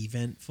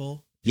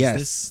eventful? Yes.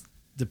 Is this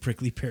the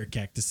prickly pear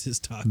cactuses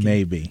talking?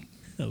 Maybe.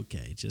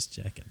 Okay, just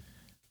checking.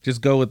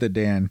 Just go with it,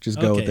 Dan. Just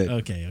go with it.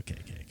 Okay.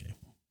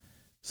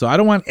 So I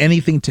don't want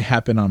anything to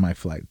happen on my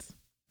flights.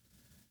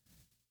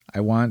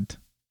 I want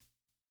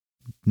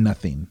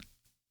nothing.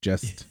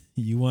 Just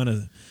you want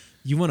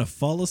to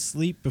fall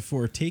asleep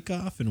before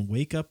takeoff and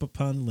wake up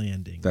upon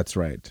landing. That's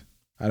right.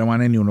 I don't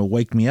want anyone to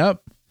wake me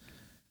up.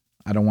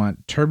 I don't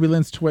want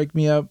turbulence to wake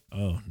me up.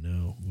 Oh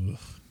no.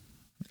 Oof.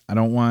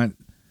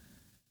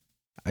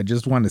 I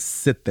just want to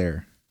sit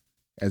there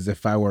as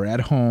if I were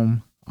at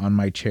home on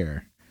my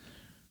chair.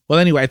 Well,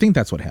 anyway, I think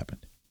that's what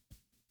happened.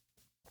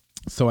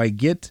 So I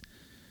get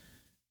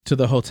to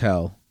the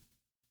hotel,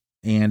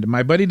 and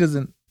my buddy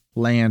doesn't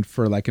land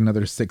for like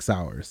another 6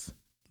 hours.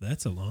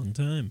 That's a long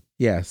time.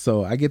 Yeah,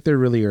 so I get there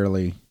really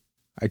early.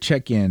 I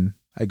check in.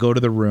 I go to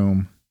the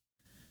room,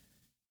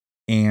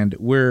 and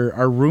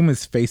our room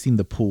is facing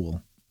the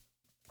pool.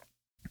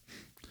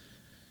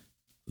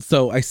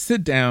 So I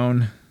sit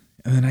down,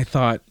 and then I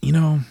thought,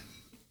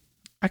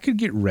 I could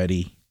get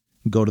ready,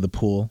 go to the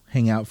pool,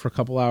 hang out for a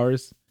couple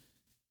hours,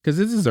 because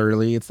this is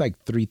early. It's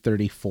like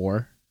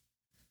 3:34.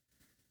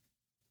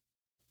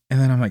 And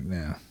then I'm like,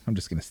 nah, I'm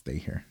just going to stay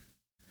here.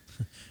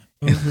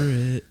 Over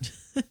it.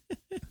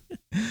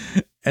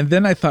 And And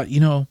then I thought,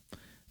 in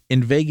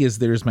Vegas,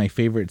 there's my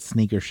favorite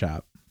sneaker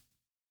shop,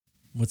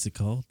 What's it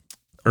called?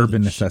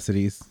 Urban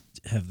Necessities.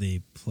 Have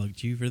they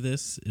plugged you for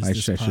this? Is I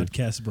this should.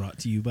 podcast brought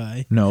to you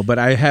by? No, but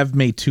I have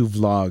made 2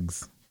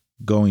 vlogs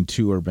going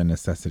to Urban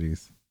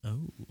Necessities. Oh,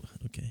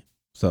 okay.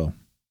 So,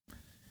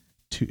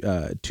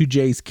 two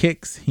J's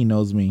Kicks, he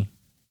knows me.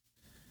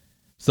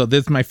 So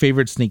this is my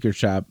favorite sneaker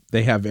shop.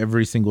 They have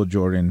every single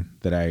Jordan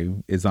that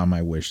is on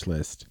my wish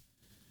list.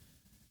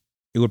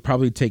 It would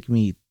probably take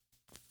me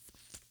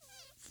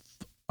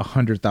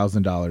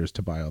 $100,000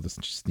 to buy all the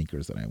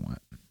sneakers that I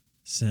want.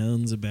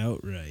 Sounds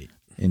about right.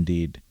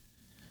 Indeed.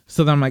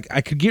 So then I'm like,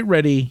 I could get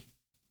ready,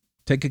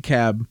 take a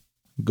cab,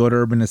 go to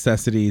Urban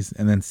Necessities,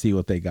 and then see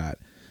what they got.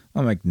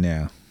 I'm like,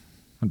 no,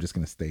 I'm just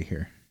going to stay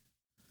here.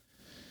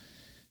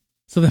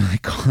 So then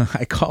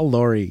I call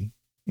Lori.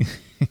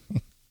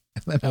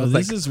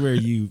 This is where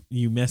you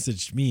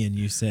messaged me and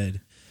you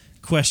said,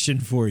 question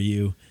for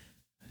you.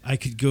 I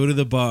could go to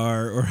the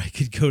bar or I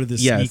could go to the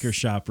sneaker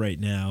shop right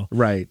now.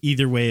 Right.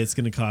 Either way, it's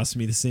going to cost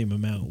me the same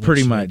amount. What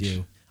Pretty should much. I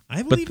do?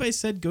 I believe I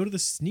said go to the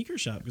sneaker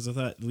shop because I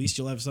thought at least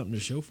you'll have something to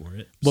show for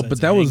it. Well, but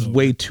that was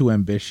way too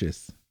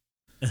ambitious.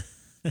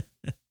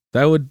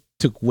 That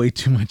took way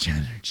too much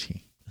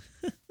energy.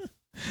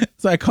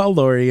 So I called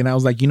Lori and I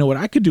was like, you know what?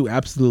 I could do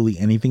absolutely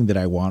anything that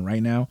I want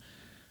right now.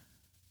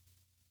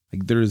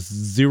 Like there's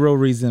zero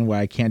reason why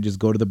I can't just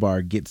go to the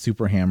bar, get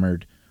super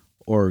hammered,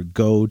 or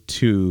go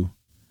to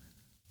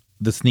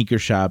the sneaker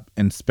shop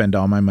and spend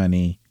all my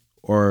money,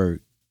 or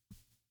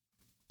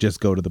just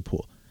go to the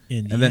pool.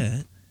 And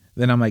then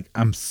I'm like,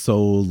 I'm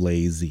so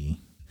lazy.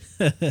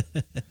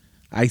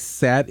 I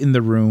sat in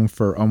the room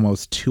for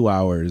almost 2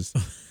 hours.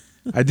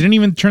 I didn't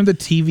even turn the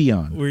TV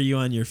on. Were you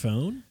on your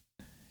phone?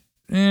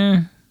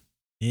 No.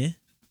 I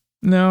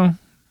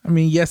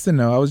mean, yes and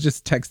no. I was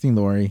just texting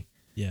Lori.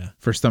 Yeah.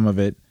 For some of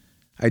it.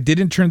 I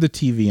didn't turn the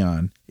TV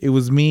on. It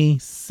was me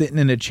sitting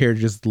in a chair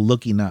just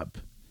looking up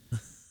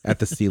at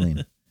the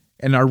ceiling.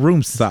 And our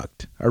room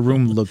sucked. Our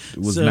room was not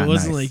nice. So it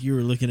wasn't like you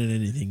were looking at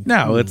anything.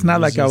 No, cool. It's not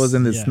like I was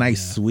in this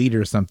nice suite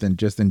or something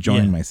just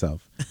enjoying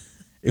myself.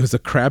 It was a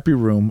crappy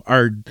room.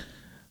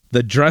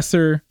 The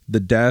dresser,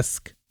 the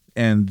desk,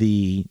 and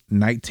the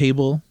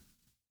nightstand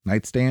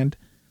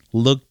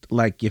looked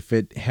like if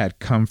it had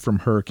come from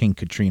Hurricane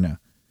Katrina.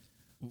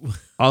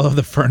 All of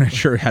the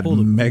furniture had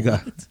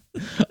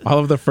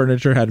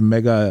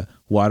mega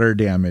water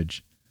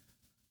damage.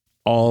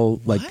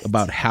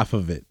 About half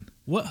of it.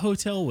 What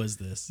hotel was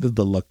this?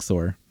 The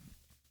Luxor.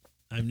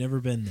 I've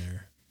never been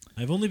there.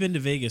 I've only been to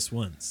Vegas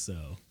once,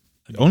 so.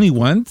 Only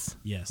once?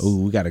 Yes. Oh,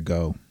 we gotta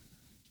go.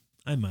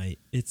 I might.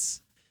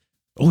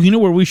 Oh, you know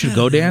where we should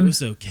go, Dan? It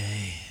was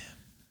okay.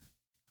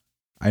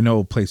 I know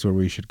a place where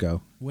we should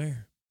go.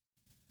 Where?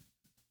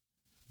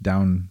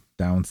 Down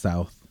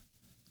south.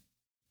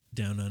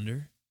 Down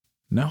under?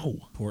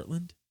 No.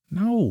 Portland?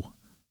 No.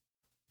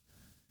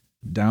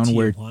 Down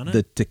Tijuana? where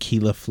the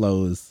tequila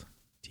flows.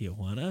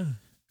 Tijuana?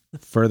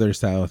 Further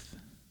south.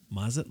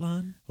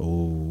 Mazatlan?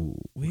 Oh.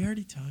 We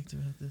already talked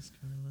about this,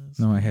 Carlos.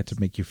 No, I had to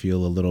make you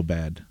feel a little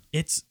bad.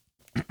 It's...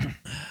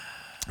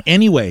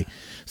 Anyway,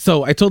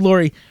 so I told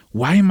Lori,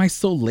 why am I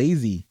so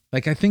lazy?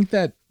 Like, I think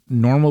that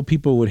normal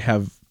people would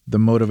have the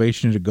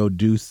motivation to go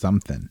do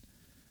something.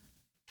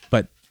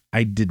 But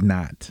I did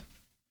not.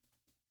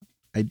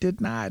 Do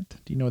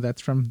you know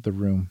that's from The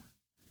Room?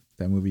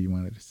 That movie you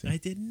wanted to see? I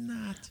did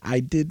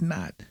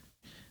not.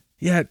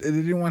 Yeah, I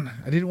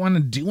didn't want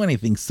to do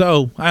anything.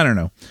 So, I don't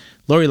know.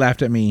 Lori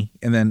laughed at me.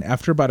 And then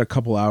after about a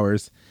couple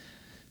hours,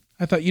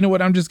 I thought, you know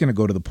what? I'm just going to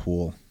go to the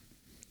pool.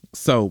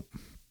 So,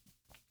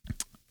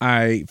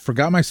 I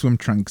forgot my swim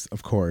trunks,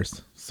 of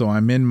course. So,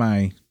 I'm in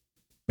my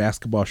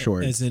basketball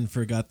shorts. As in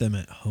forgot them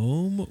at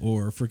home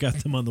or forgot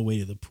them on the way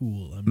to the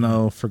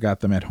pool? Forgot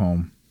them at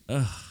home.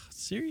 Ugh,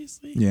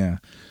 seriously? Yeah.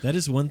 That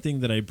is one thing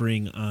that I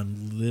bring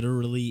on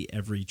literally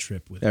every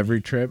trip with Every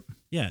me. trip?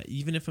 Yeah,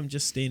 even if I'm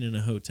just staying in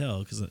a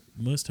hotel, because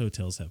most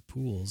hotels have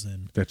pools.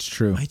 And that's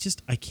true. I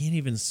can't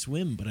even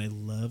swim, but I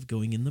love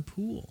going in the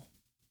pool.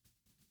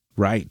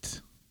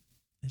 Right.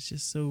 It's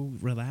just so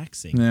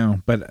relaxing.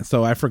 No, but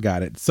so I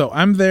forgot it. So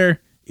I'm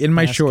there in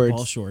my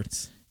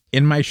shorts.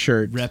 In my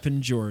shirt.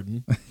 Reppin'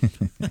 Jordan.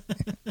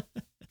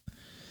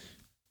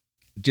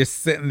 Just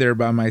sitting there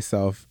by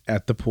myself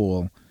at the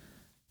pool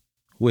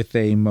with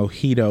a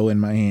mojito in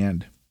my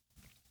hand.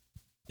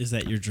 Is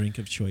that your drink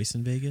of choice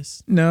in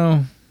Vegas?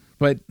 No,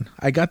 but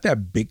I got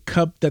that big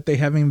cup that they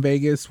have in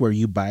Vegas where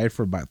you buy it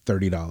for about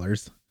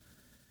 $30.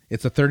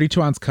 It's a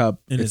 32-ounce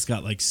cup. And it's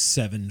got like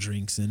 7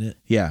 drinks in it.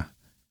 Yeah.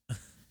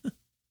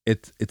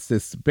 It's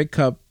this big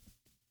cup.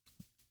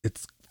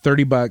 It's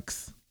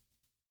 $30.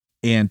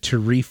 And to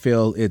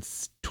refill,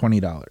 it's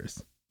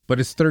 $20. But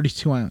it's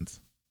 32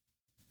 ounce.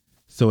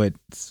 So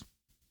it's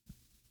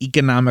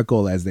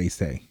economical, as they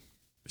say.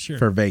 Sure.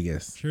 For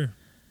Vegas. Sure.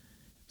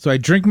 So I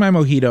drink my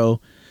mojito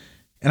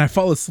and I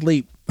fall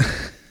asleep.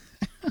 I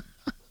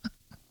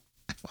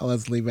fall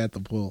asleep at the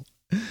pool.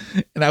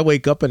 And I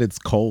wake up and it's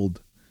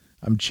cold.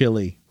 I'm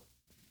chilly.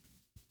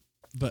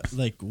 But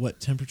like what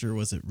temperature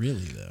was it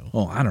really though?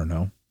 Oh, I don't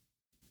know.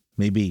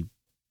 maybe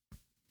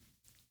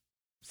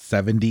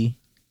 70.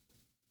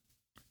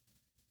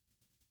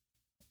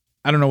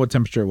 I don't know what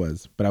temperature it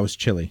was, but I was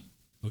chilly.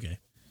 Okay.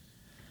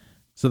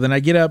 So then I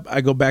get up,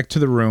 I go back to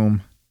the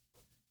room,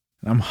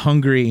 and I'm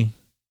hungry.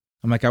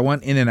 I'm like, I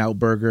want In-N-Out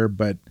burger,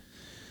 but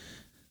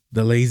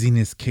the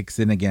laziness kicks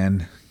in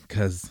again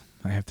because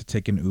I have to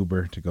take an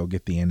Uber to go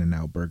get the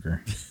In-N-Out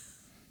burger.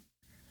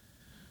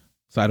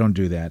 So I don't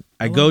do that.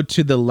 I go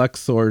to the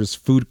Luxor's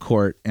food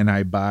court and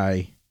I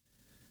buy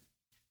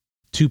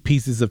 2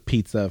 pieces of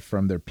pizza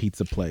from their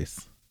pizza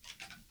place.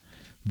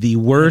 The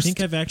worst. I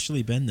think I've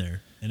actually been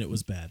there and it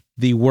was bad.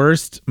 The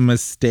worst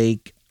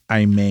mistake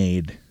I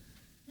made.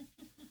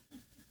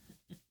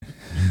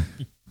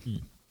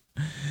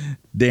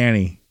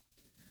 Danny,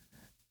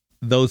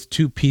 those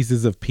 2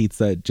 pieces of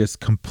pizza just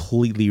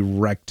completely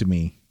wrecked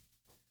me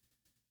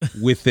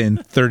within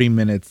 30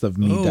 minutes of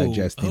me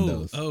digesting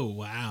those. Oh,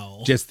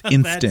 wow. Just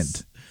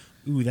instant.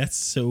 That's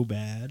so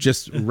bad.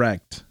 Just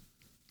wrecked.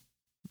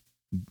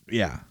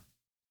 Yeah.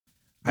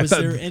 Was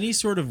there any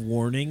sort of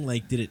warning?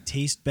 Like, did it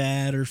taste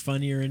bad or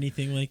funny or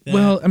anything like that?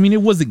 Well, I mean,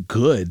 it wasn't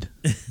good,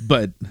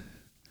 but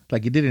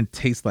like it didn't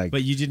taste like.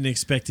 But you didn't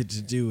expect it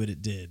to do what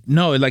it did.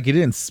 No, like it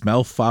didn't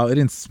smell foul. It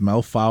didn't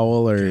smell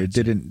foul or it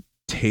didn't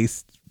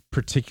taste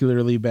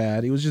particularly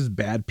bad. It was just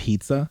bad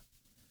pizza.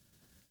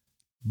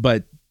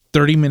 But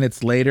 30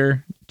 minutes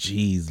later,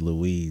 geez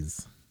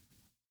Louise.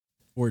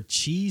 Or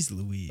cheese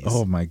Louise.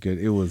 Oh my good.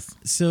 It was.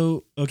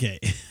 So, okay.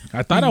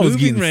 I thought I was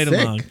getting right sick.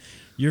 along.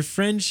 Your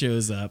friend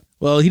shows up.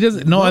 Well, he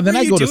doesn't. No, and then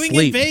I go to sleep. What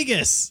were you doing in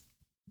Vegas?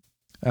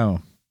 Oh.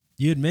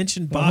 You had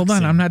mentioned boxing. Well, hold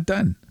on. I'm not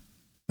done.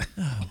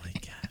 Oh my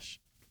gosh.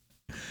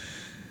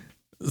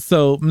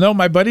 So, no,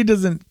 my buddy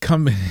doesn't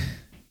come.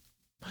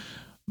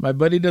 My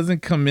buddy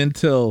doesn't come in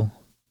till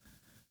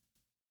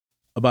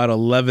about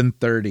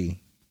 11:30.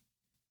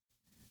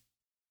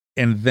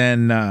 And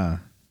then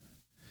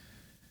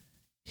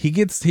he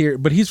gets here,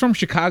 but he's from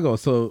Chicago,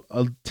 so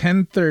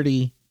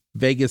 10:30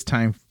 Vegas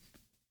time.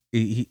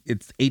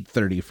 It's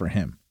 8:30 for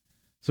him,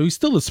 so he's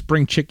still a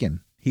spring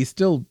chicken. He's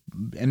still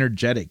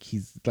energetic.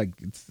 He's like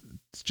it's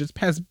just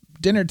past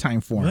dinner time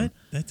for him.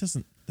 What?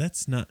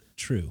 That's not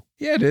true.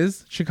 Yeah, it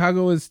is.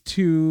 Chicago is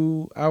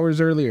 2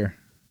 hours earlier.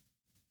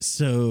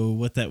 So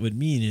what that would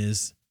mean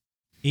is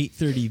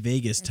 8:30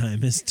 Vegas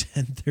time is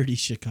 10:30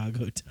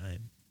 Chicago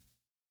time.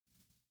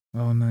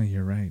 Oh no,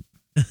 you're right.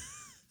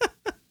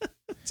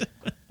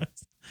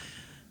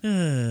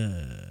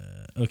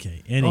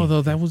 Okay. Anyway.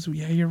 Although that was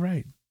you're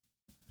right.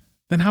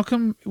 Then how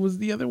come it was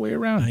the other way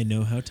around? I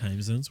know how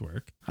time zones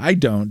work. I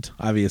don't,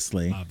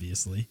 obviously.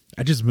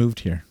 I just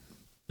moved here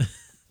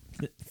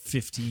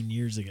 15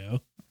 years ago.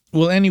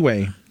 Well,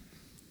 anyway,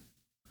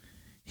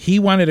 he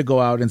wanted to go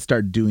out and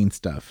start doing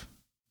stuff.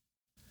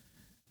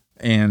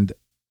 And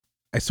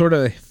I sort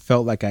of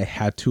felt like I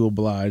had to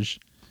oblige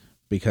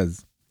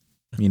because,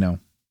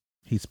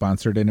 he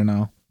sponsored it and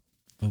all.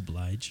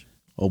 Oblige.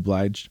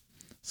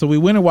 So we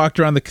went and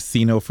walked around the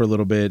casino for a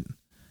little bit.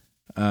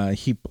 I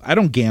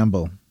don't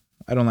gamble.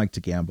 I don't like to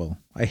gamble.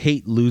 I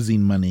hate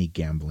losing money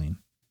gambling.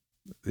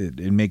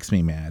 It makes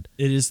me mad.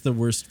 It is the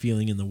worst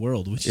feeling in the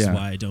world, which is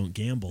why I don't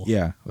gamble.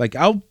 Yeah. Like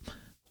I'll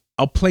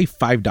play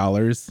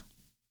 $5,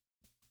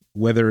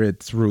 whether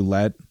it's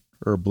roulette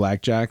or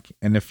blackjack.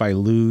 And if I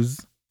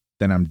lose,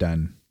 then I'm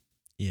done.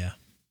 Yeah.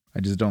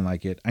 I just don't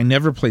like it. I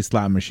never play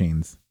slot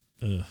machines.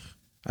 Ugh.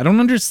 I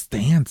don't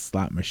understand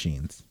slot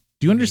machines.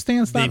 Do you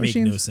understand slot machines?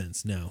 They make no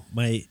sense. No.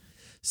 My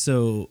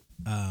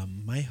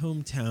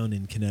hometown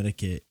in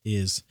Connecticut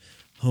is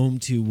home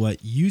to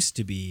what used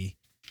to be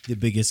the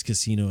biggest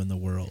casino in the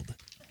world,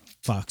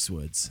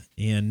 Foxwoods.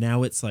 And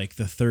now it's like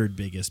the 3rd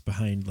biggest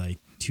behind like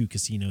 2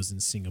 casinos in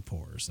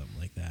Singapore or something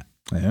like that.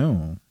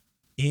 Oh.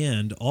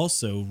 And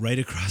also right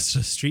across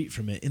the street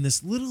from it in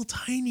this little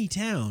tiny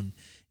town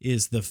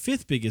is the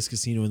 5th biggest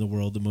casino in the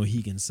world, the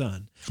Mohegan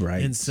Sun.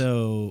 Right. And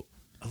so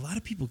a lot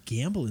of people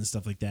gamble and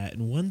stuff like that.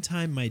 And one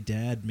time my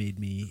dad made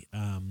me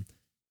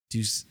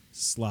do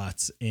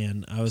slots,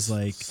 and I was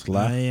like,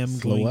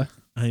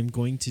 I'm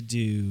going to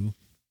do.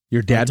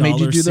 Your dad made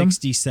you do them?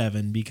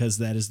 $1.67 because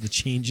that is the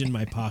change in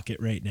my pocket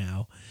right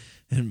now.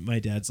 And my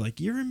dad's like,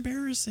 "You're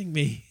embarrassing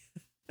me."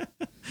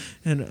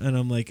 and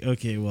I'm like,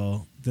 "Okay,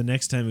 well, the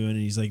next time we went,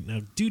 and he's like, "Now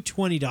do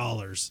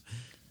 $20."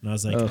 And I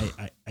was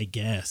like, I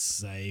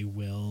guess I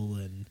will.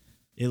 And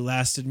it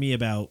lasted me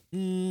about,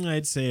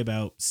 I'd say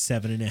about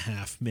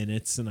 7.5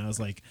 minutes. And I was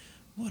like,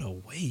 what a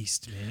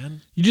waste,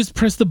 man. You just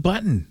press the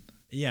button.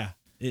 Yeah.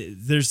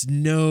 There's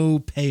no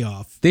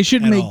payoff. They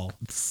should make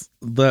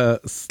the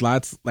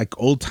slots like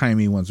old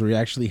timey ones where you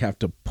actually have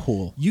to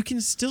pull. You can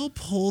still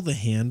pull the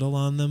handle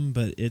on them,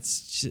 but it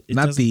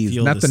not these,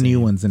 not the new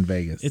ones in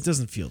Vegas. It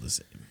doesn't feel the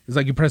same. It's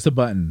like you press a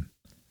button.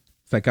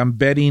 It's like I'm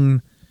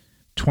betting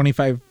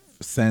 25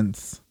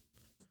 cents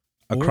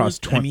across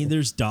 20. I mean,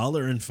 there's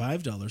 $1 and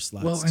 $5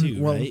 slots too,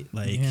 right?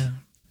 Like, yeah.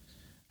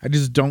 I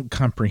just don't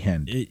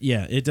comprehend.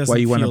 It doesn't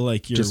feel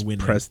like you're just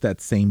winning. Press that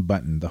same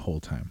button the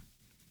whole time.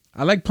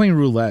 I like playing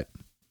roulette.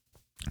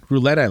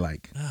 Roulette I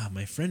like.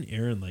 My friend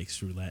Aaron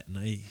likes roulette, and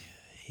I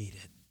hate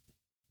it.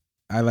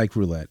 I like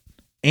roulette.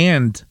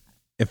 And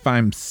if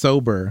I'm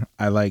sober,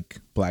 I like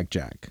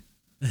blackjack.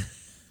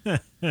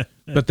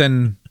 But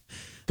then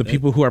the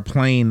people who are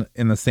playing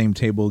in the same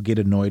table get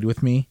annoyed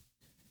with me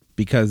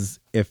because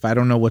if I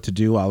don't know what to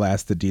do, I'll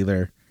ask the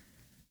dealer,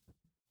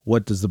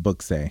 what does the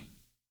book say?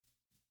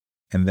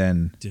 And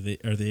then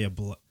are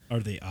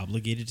they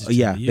obligated to tell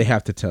yeah, you? they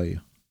have to tell you.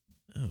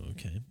 Oh,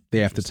 okay. They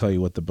have to tell you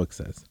what the book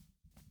says.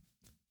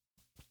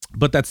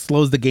 But that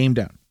slows the game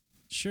down.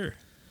 Sure.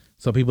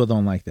 So people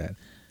don't like that.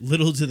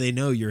 Little do they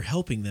know you're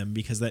helping them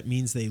because that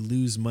means they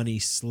lose money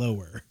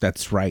slower.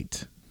 That's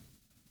right.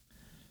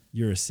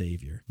 You're a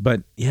savior.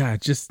 But yeah,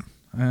 just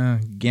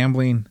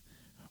gambling,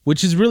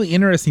 which is really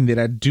interesting that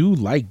I do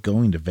like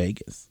going to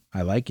Vegas.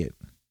 I like it.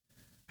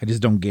 I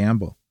just don't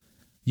gamble.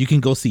 You can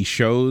go see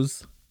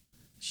shows.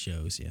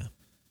 Shows, yeah.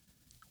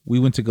 We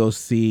went to go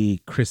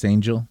see Chris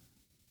Angel.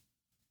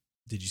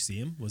 Did you see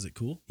him? Was it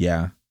cool?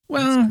 Yeah.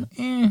 Well,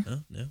 Oh,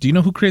 no. Do you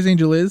know who Chris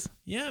Angel is?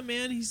 Yeah,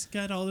 man. He's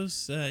got all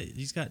those.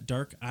 He's got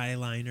dark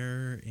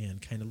eyeliner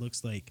and kind of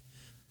looks like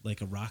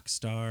a rock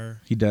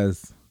star. He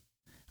does.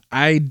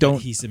 I don't.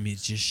 But he's a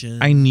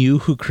magician. I knew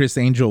who Chris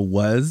Angel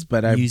was,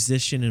 but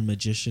musician and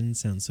magician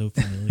sound so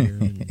familiar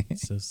and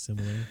so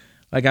similar.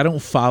 Like I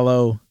don't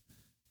follow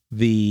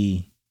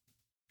the.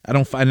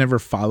 I never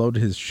followed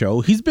his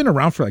show. He's been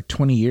around for like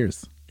 20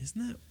 years.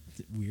 Isn't that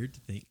weird to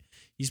think?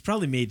 He's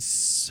probably made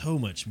so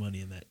much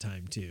money in that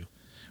time too.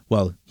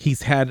 Well,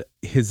 he's had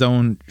his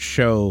own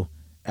show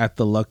at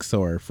the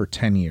Luxor for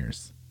 10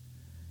 years.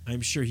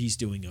 I'm sure he's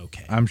doing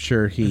okay. I'm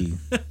sure he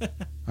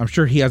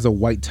has a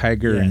white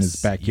tiger in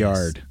his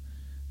backyard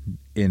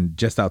in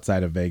just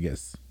outside of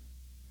Vegas.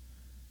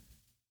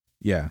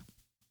 Yeah.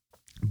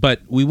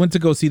 But we went to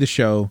go see the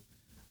show.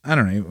 I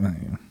don't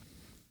know.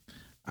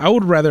 I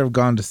would rather have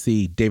gone to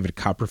see David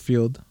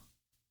Copperfield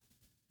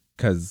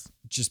because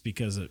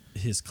of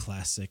his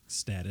classic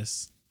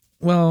status.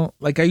 Well,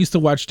 like I used to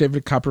watch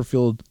David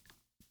Copperfield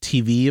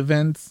TV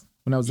events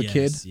when I was a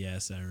kid.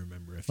 Yes, I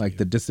remember. Like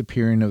the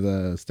disappearing of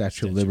the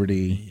Statue of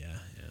Liberty. Yeah.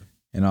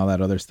 And all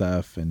that other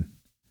stuff. And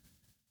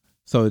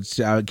so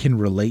I can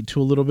relate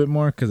to a little bit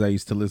more because I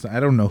used to listen. I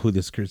don't know who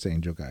this Chris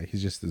Angel guy.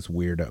 He's just this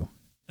weirdo.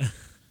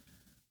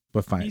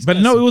 But fine. But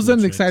no, it was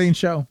an exciting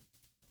show.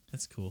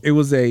 That's cool. It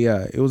was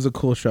a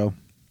cool show.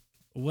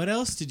 What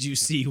else did you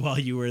see while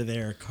you were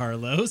there,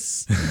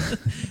 Carlos?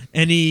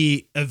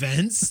 Any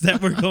events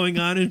that were going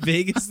on in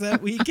Vegas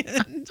that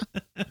weekend?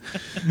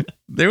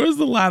 There was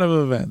a lot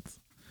of events.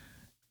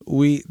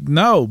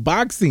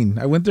 Boxing.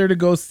 I went there to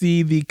go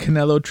see the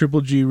Canelo Triple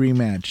G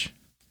rematch.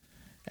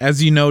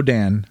 As you know,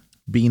 Dan,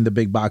 being the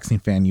big boxing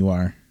fan you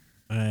are.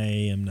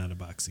 I am not a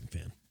boxing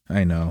fan.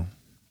 I know.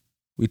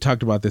 We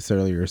talked about this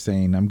earlier,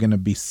 saying I'm going to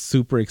be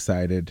super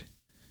excited,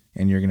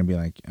 and you're going to be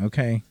like,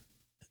 okay.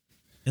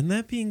 And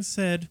that being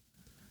said,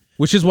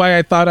 which is why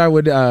I thought I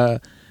would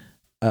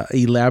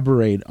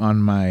elaborate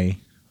on my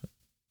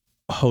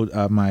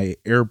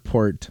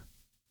airport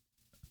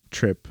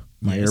trip,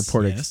 my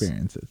airport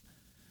experiences,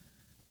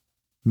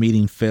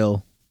 meeting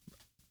Phil.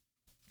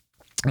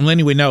 And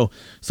anyway, no.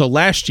 So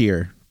last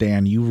year,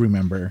 Dan, you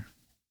remember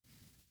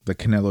the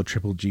Canelo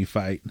Triple G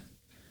fight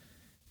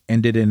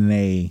ended in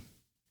a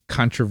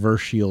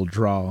controversial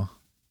draw.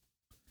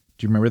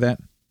 Do you remember that?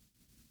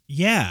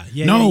 Yeah.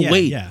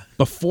 Wait.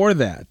 Before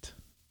that,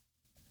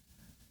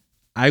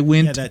 I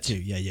went. Yeah, that too.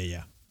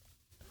 Yeah.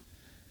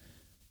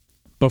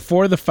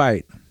 Before the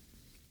fight,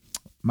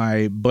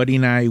 my buddy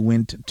and I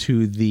went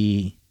to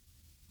the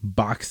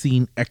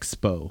boxing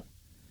expo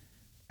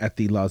at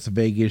the Las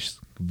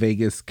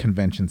Vegas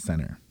Convention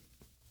Center,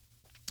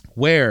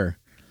 where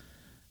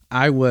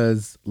I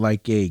was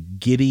like a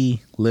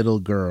giddy little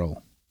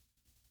girl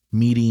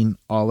meeting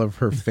all of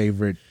her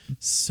favorite.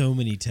 So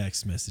many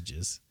text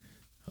messages.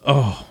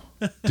 Oh,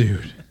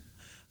 dude.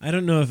 I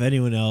don't know if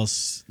anyone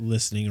else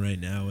listening right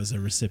now is a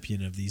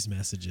recipient of these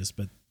messages,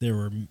 but there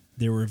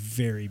were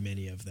very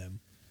many of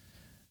them.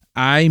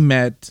 I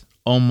met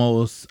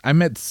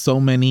so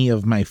many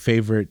of my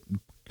favorite,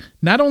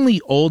 not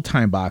only old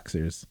time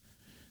boxers.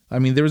 I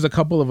mean, there was a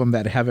couple of them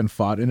that haven't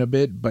fought in a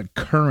bit, but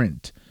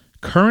current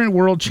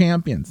world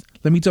champions.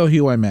 Let me tell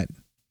you who I met.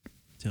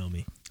 Tell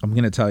me. I'm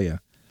going to tell you.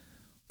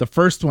 The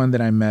first one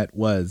that I met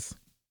was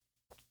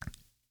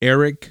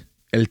Eric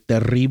El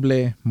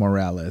Terrible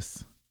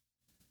Morales.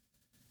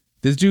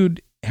 This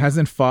dude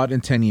hasn't fought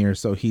in 10 years,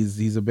 so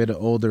he's a bit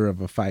older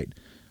of a fight.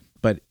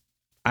 But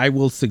I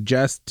will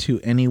suggest to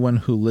anyone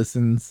who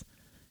listens,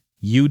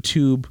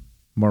 YouTube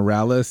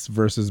Morales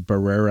versus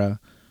Barrera,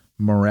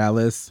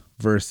 Morales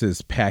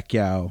versus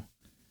Pacquiao,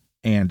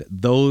 and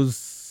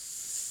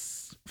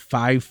those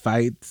 5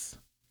 fights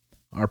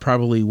are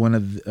probably one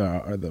of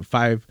the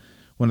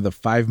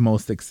five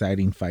most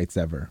exciting fights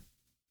ever.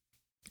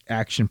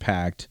 Action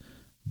packed,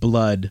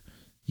 blood.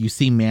 You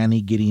see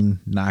Manny getting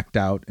knocked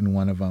out in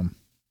one of them.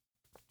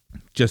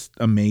 Just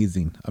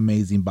amazing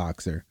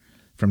boxer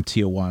from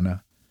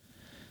Tijuana.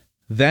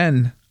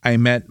 Then I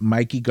met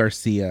Mikey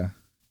Garcia,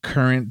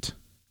 current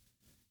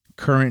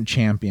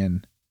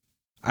champion.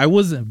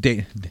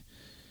 Dan,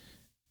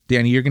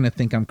 Danny, you're going to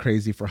think I'm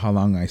crazy for how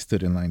long I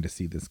stood in line to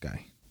see this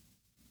guy.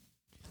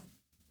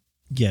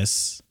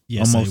 Yes,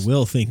 I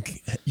will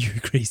think you're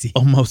crazy.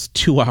 Almost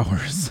 2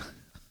 hours.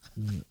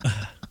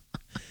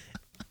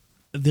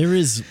 There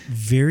is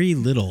very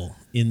little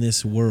in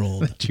this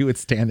world that you would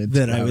stand in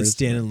that I would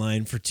stand in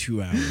line for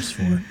 2 hours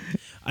for.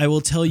 I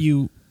will tell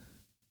you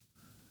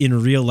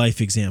in real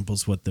life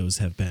examples what those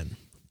have been.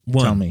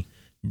 One, Tell me.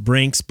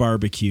 Branks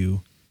Barbecue,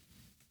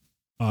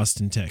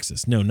 Austin,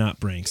 Texas. No, not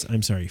Branks.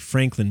 I'm sorry,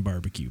 Franklin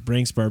Barbecue.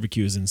 Branks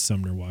Barbecue is in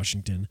Sumner,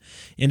 Washington,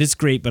 and it's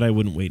great, but I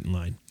wouldn't wait in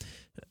line.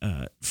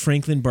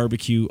 Franklin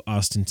Barbecue,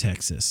 Austin,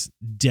 Texas.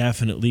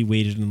 Definitely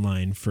waited in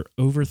line for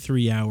over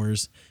 3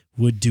 hours.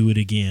 Would do it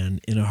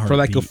again in a heartbeat. For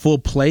like a full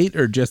plate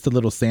or just a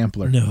little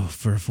sampler? No,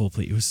 for a full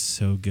plate. It was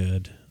so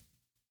good.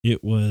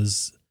 It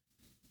was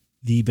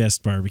the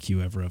best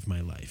barbecue ever of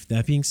my life.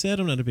 That being said,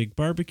 I'm not a big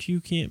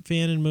barbecue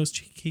fan in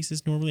most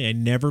cases normally. I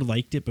never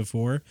liked it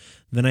before.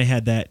 Then I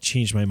had that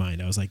change my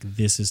mind. I was like,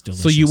 this is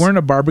delicious. So you weren't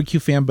a barbecue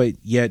fan, but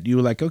yet you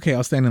were like, okay,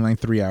 I'll stand in line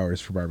 3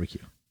 hours for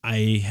barbecue.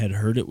 I had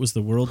heard it was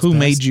the world's Who best.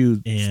 made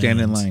you stand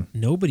in line?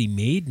 Nobody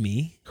made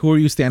me. Who are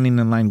you standing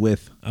in line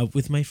with?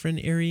 With my friend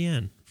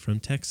Ariane from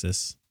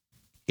Texas.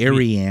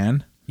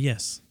 Ariane?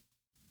 Yes.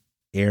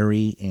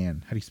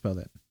 Ariane. How do you spell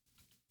that?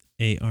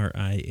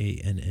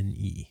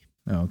 Arianne.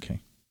 Oh,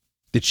 okay.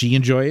 Did she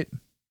enjoy it?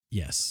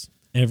 Yes.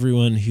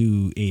 Everyone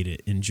who ate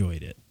it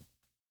enjoyed it.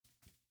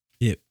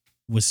 It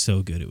was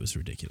so good. It was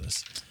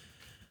ridiculous.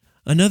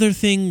 Another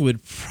thing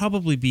would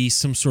probably be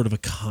some sort of a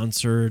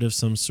concert of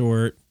some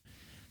sort.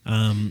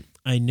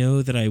 I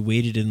know that I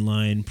waited in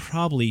line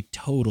probably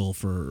total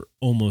for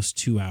almost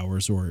 2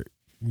 hours or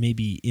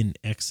maybe in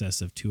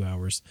excess of 2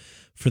 hours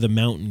for the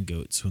Mountain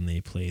Goats when they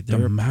played. The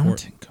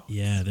Mountain Goats?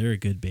 Yeah, they're a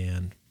good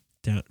band.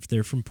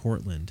 They're from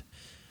Portland.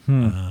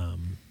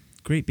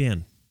 Great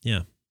band.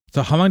 Yeah.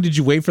 So how long did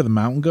you wait for the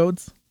Mountain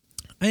Goats?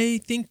 I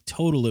think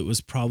total it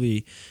was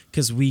probably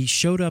because we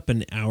showed up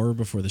an hour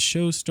before the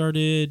show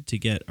started to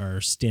get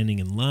our standing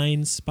in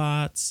line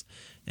spots.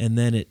 And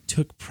then it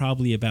took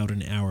probably about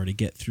an hour to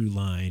get through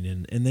line.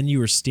 And then you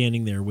were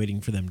standing there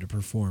waiting for them to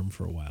perform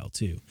for a while,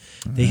 too.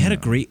 They had a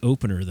great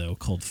opener, though,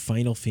 called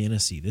Final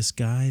Fantasy. This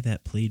guy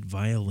that played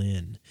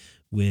violin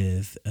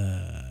with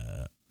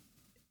an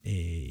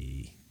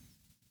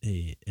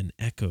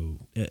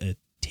echo, a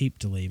tape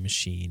delay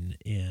machine.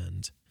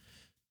 And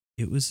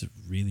it was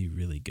really,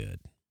 really good.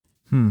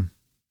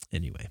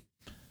 Anyway.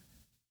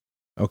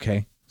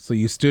 Okay. So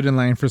you stood in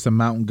line for some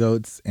Mountain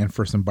Goats and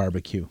for some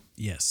barbecue.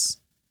 Yes.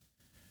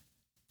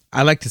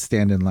 I like to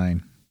stand in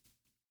line.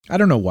 I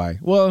don't know why.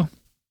 Well,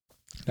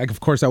 like, of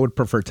course, I would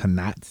prefer to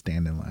not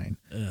stand in line.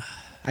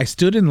 I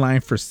stood in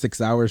line for 6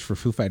 hours for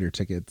Foo Fighter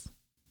tickets.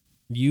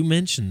 You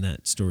mentioned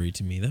that story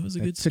to me. That was a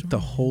good story. It took the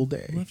whole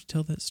day. We'll have to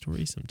tell that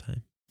story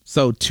sometime.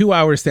 So 2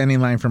 hours standing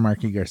in line for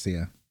Marky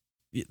Garcia.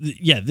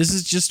 Yeah, this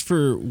is just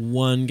for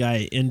one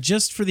guy and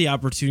just for the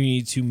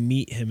opportunity to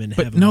meet him and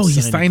have him no, he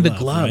sign signed a a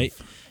glove. Right?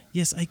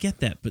 Yes, I get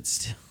that, but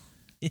still.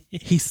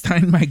 He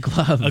signed my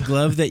glove. A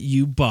glove that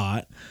you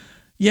bought.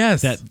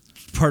 Yes. That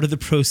part of the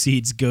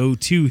proceeds go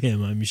to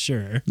him, I'm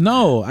sure.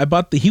 No, I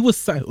bought he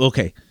was,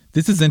 okay,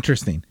 this is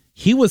interesting.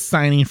 He was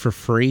signing for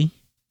free.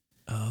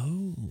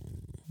 Oh.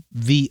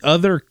 The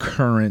other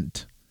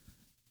current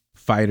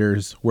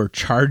fighters were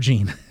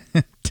charging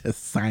to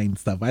sign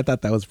stuff. I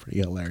thought that was pretty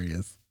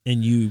hilarious.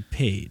 And you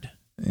paid.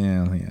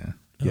 Yeah.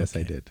 Yes,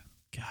 I did.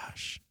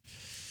 Gosh.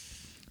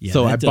 Yeah,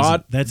 so I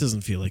bought. That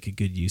doesn't feel like a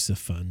good use of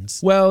funds.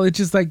 Well, it's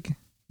just like,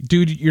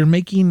 dude, you're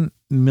making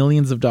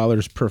millions of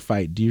dollars per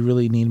fight. Do you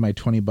really need my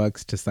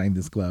 $20 to sign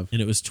this glove?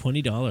 And it was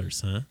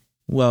 $20, huh?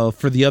 Well,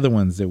 for the other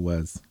ones, it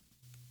was.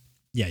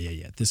 Yeah.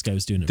 This guy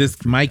was doing it. This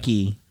for free,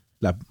 Mikey,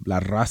 La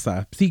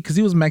Raza. See, because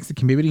he was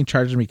Mexican. Maybe they didn't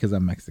charge me because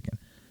I'm Mexican.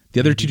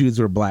 The other two dudes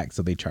were black,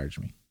 so they charged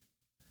me.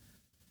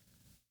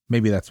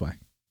 Maybe that's why.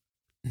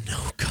 No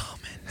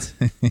comment.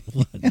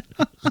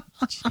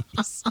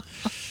 Jeez.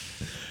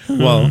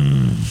 Well,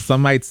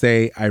 some might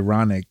say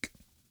ironic.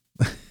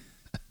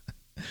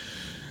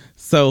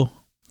 So,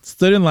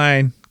 stood in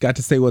line, got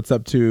to say what's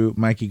up to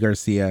Mikey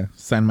Garcia,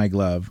 sign my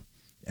glove.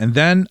 And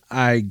then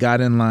I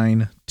got in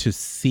line to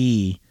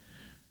see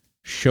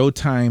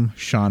Showtime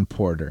Sean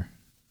Porter.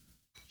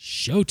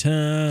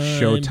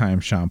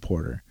 Showtime Sean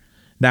Porter.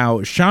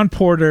 Now, Sean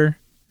Porter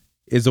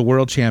is a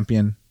world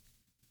champion,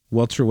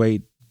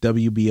 welterweight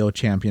WBO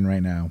champion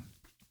right now.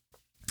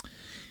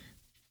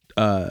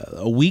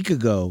 A week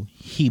ago,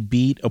 he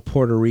beat a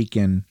Puerto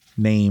Rican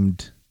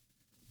named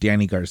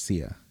Danny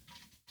Garcia.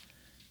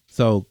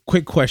 So,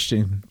 quick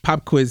question,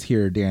 pop quiz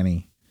here,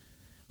 Danny.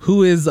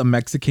 Who is a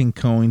Mexican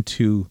going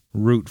to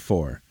root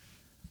for?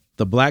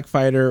 The black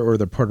fighter or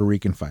the Puerto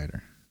Rican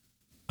fighter?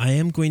 I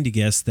am going to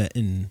guess that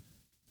in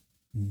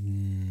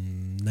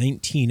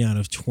 19 out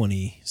of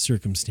 20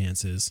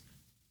 circumstances,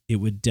 it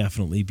would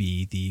definitely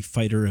be the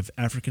fighter of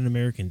African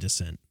American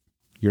descent.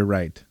 You're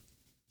right.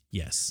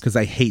 Yes. Because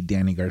I hate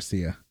Danny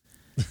Garcia.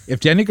 If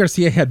Danny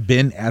Garcia had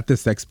been at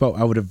this expo,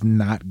 I would have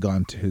not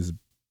gone to his...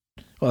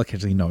 Well,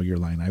 actually, no, you're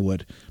lying. I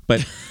would.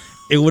 But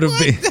It would have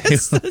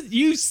been.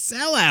 You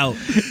sell out.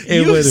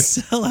 It You would.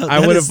 sell out. I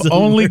That would is have the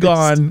only worst.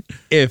 gone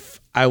if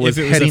I was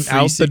If it was a heading free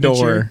out signature?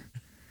 the door,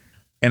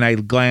 and I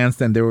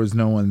glanced and there was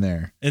no one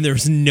there, And there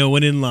was no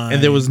one in line.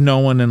 and there was no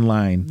one in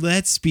line.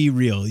 Let's be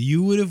real.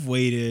 You would have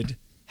waited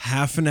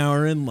half an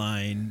hour in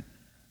line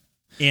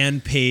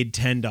and paid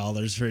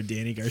 $10 for a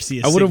Danny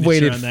Garcia. I would have signature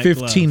waited on that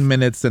 15 glove.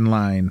 minutes in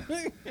line,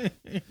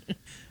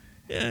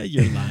 Yeah,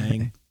 you're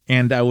lying.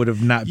 and I would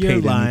have not You're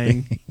paid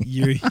lying.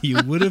 anything. You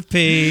would have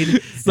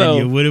paid, So-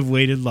 and you would have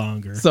waited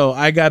longer. So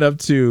I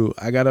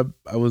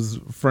was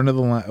front of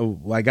the line.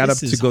 I got This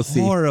up is to go see.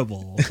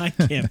 horrible.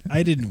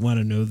 I didn't want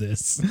to know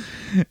this.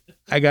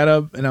 I got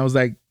up and I was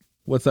like,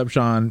 "What's up,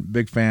 Sean?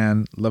 Big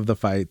fan. Love the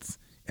fights."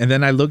 And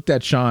then I looked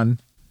at Sean.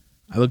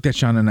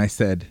 And I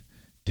said,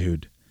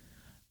 "Dude,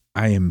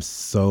 I am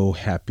so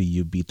happy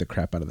you beat the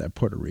crap out of that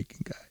Puerto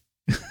Rican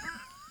guy."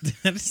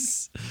 That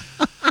is,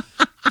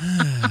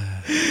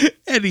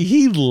 And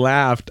he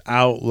laughed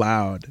out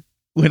loud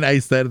when I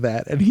said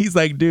that. And he's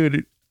like,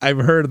 "Dude, I've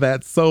heard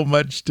that so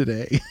much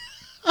today."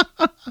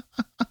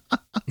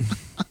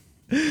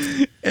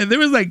 And there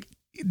was like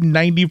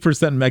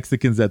 90%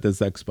 Mexicans at this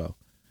expo.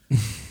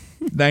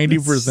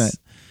 90%.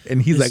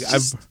 And he's like, it's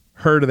just- "I've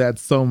heard that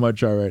so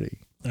much already."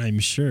 I'm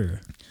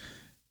sure.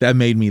 That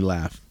made me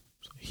laugh.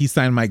 He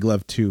signed my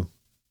glove too.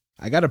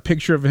 I got a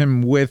picture of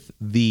him with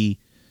the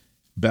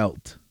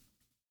belt.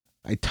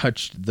 I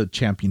touched the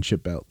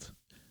championship belt.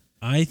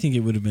 I think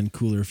it would have been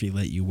cooler if he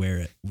let you wear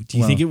it. Do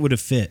you Well- think it would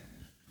have fit?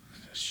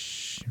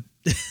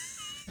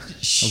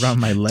 Around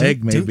my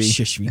leg, Don't maybe.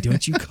 shush me.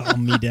 Don't you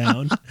calm me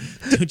down. Don't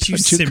you Don't you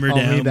simmer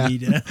calm me down me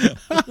down.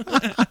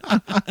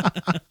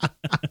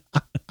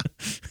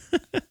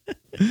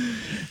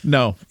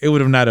 No, it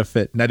would have not have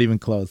fit. Not even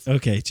close.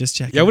 Okay, just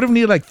check. Yeah, I would have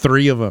needed like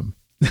 3 of them.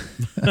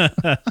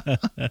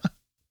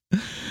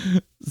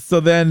 So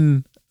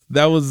then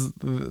that was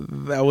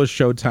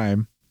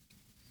showtime.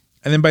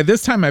 And then by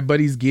this time, my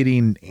buddy's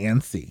getting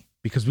antsy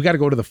because we got to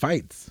go to the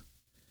fights.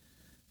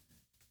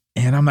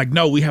 And I'm like,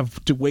 "No, we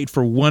have to wait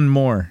for one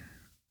more.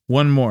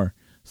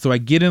 So I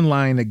get in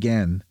line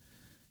again.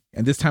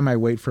 And this time I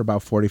wait for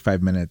about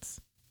 45 minutes.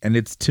 And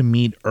it's to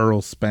meet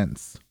Earl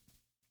Spence.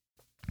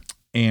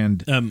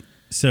 And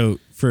So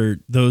for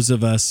those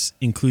of us,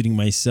 including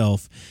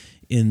myself,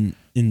 in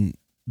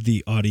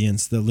the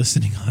audience, the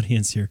listening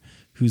audience here,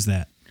 who's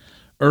that?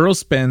 Earl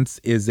Spence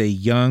is a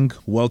young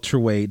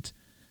welterweight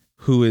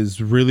who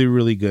is really,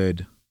 really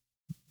good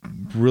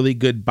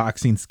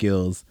boxing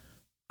skills,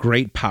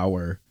 great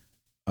power,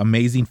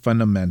 amazing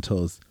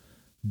fundamentals,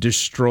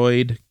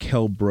 destroyed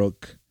Kell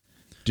Brook,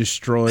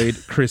 destroyed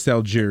Chris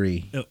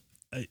Algieri.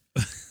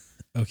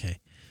 Okay.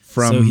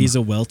 From So he's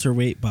a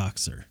welterweight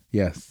boxer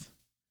yes.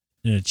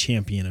 and a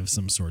champion of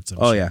some sorts.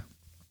 Oh yeah.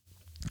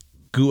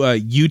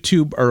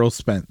 YouTube Earl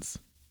Spence.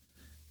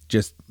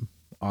 Just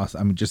awesome.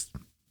 I mean, just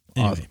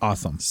Anyway,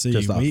 awesome. So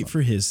just you wait awesome.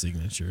 for his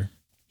signature.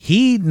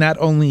 He not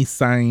only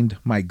signed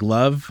my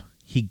glove,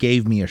 he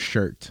gave me a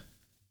shirt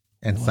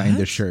and signed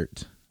the What?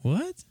 shirt.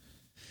 What?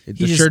 The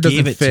He just shirt doesn't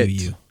gave it fit. to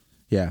you,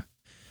 Yeah.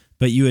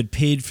 but you had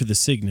paid for the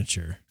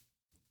signature.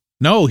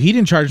 No, he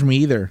didn't charge me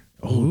either.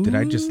 Oh, did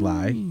I just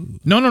lie? Ooh.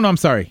 No, I'm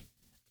sorry.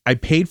 I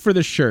paid for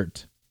the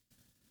shirt.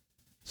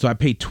 So I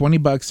paid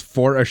 $20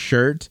 for a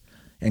shirt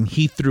and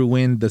he threw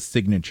in the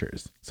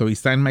signatures. So he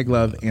signed my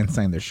glove and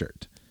signed the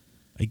shirt.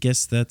 I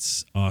guess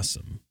that's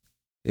awesome.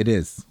 It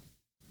is.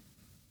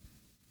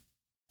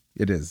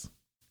 It is.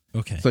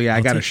 Okay. So yeah, I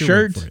I'll got a take your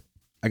word shirt. for it.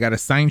 I got a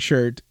signed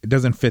shirt. It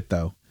doesn't fit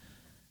though,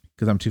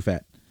 because I'm too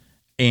fat.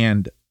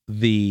 And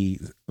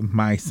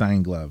my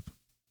signed glove.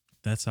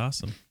 That's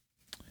awesome.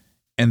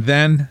 And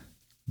then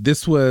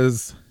this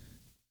was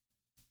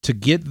to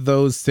get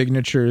those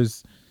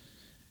signatures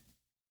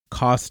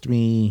cost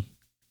me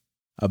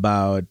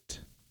about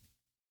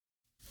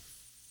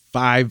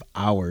 5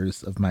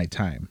 hours of my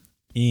time.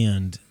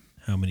 And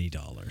how many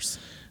dollars?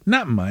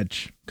 Not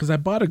much, because I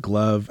bought a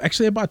glove.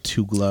 Actually, I bought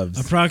 2 gloves.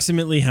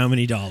 Approximately how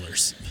many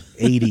dollars?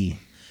 80.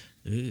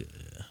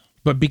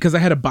 But because I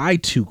had to buy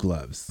 2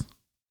 gloves,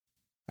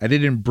 I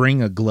didn't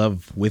bring a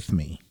glove with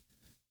me.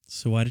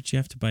 So why did you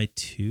have to buy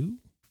 2?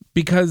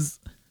 Because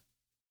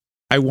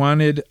I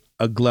wanted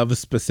a glove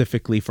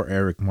specifically for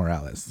Eric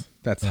Morales.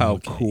 That's how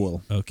Okay.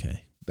 cool.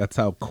 Okay. That's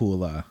how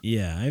cool.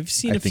 Yeah, I've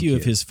seen I a think few he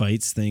of his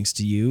fights thanks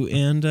to you,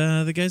 and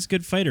the guy's a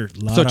good fighter.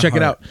 Lot So of check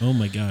it heart. out. Oh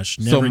my gosh.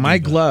 So Never my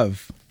gave up.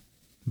 glove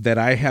that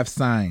I have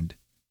signed,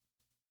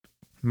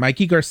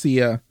 Mikey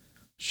Garcia,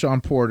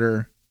 Sean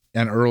Porter,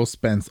 and Earl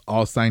Spence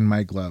all signed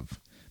my glove.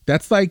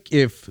 That's like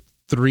if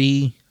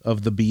 3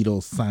 of the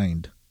Beatles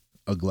signed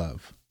a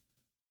glove.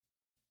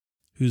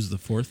 Who's the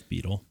 4th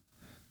Beatle?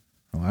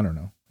 Oh, I don't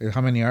know.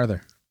 How many are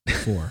there?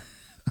 4.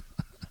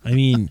 I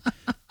mean,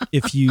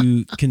 if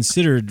you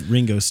considered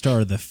Ringo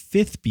Starr the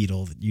 5th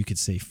Beatle, you could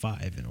say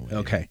 5 in a way.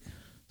 Okay.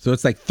 So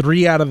it's like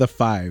 3 out of the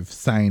 5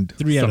 signed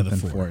 3 out of the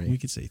something 4. for you. We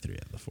could say 3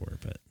 out of the 4,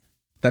 but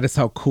That is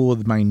how cool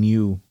my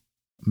new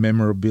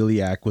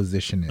memorabilia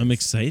acquisition is. I'm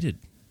excited.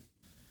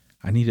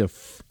 I need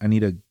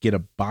to get a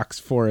box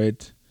for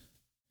it.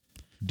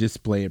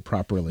 display it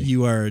properly.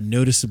 You are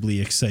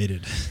noticeably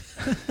excited.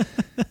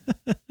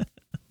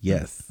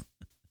 Yes.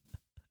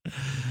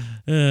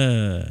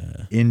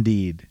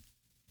 Indeed.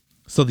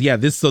 So yeah,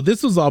 this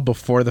was all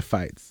before the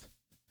fights.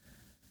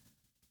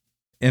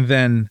 And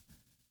then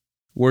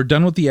we're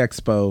done with the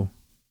expo.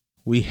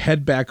 We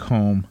head back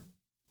home,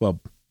 well,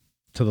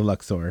 to the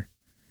Luxor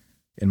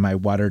in my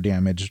water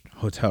damaged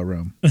hotel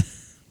room.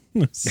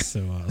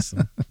 So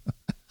awesome.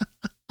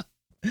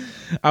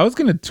 I was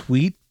going to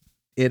tweet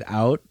it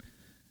out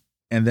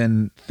and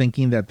then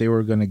thinking that they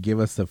were going to give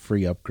us a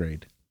free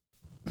upgrade.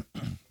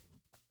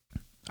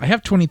 I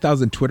have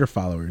 20,000 Twitter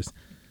followers.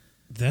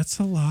 That's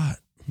a lot.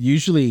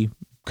 Usually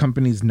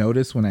companies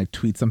notice when I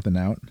tweet something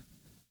out.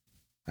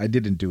 I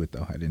didn't do it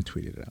though. I didn't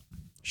tweet it out.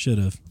 Should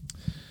have.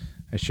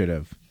 I should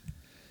have.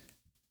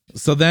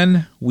 So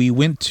then we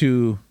went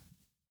to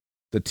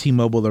the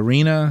T-Mobile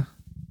Arena,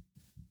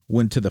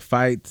 went to the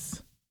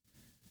fights.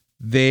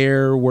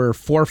 There were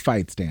 4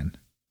 fights, Dan.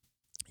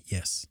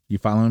 Yes. You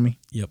following me?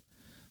 Yep.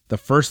 The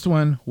first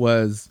one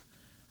was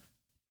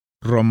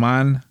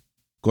Roman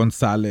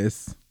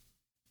Gonzalez,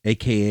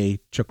 a.k.a.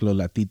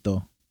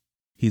 Choclolatito.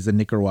 He's a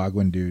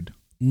Nicaraguan dude.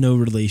 No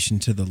relation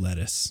to the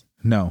lettuce.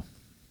 No.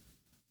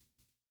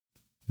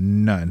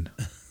 None.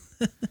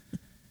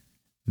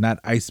 Not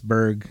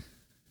iceberg.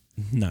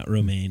 Not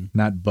romaine.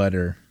 Not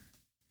butter.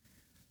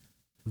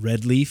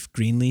 Red leaf?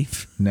 Green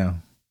leaf? No.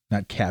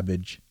 Not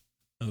cabbage.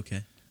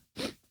 Okay.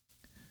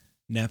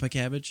 Napa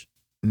cabbage?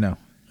 No.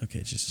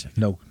 Okay, just check.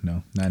 No,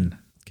 none.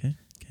 Okay.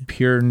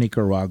 Pure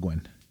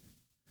Nicaraguan.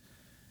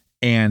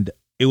 And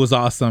it was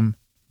awesome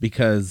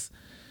because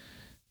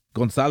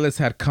Gonzalez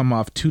had come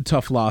off 2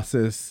 tough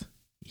losses.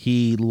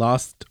 He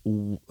lost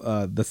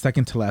the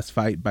second to last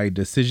fight by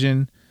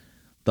decision.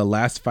 The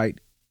last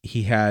fight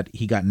he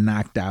got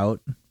knocked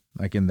out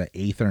like in the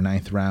 8th or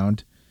 9th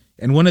round.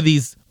 And one of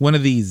these,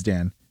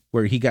 Dan,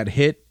 where he got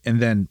hit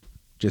and then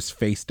just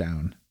face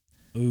down.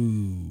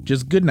 Ooh.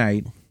 Just good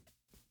night.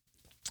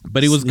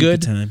 But it was Sleepy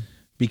good time.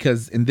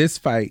 because in this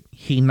fight,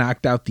 he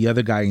knocked out the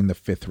other guy in the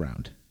 5th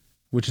round,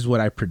 which is what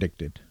I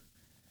predicted.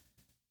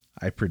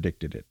 I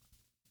predicted it.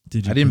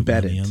 Did you I didn't put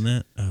bet money it. on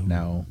that? Oh,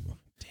 No.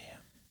 damn.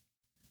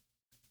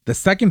 The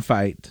second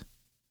fight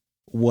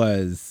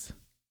was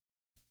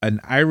an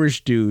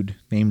Irish dude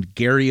named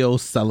Gary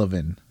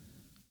O'Sullivan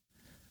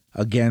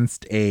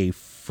against a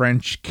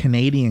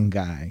French-Canadian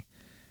guy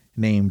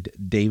named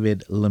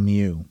David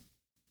Lemieux.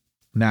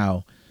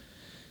 Now,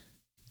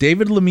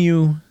 David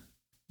Lemieux,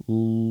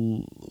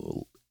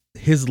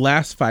 his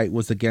last fight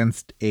was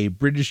against a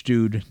British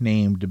dude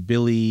named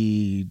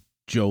Billy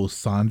Joe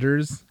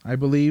Saunders, I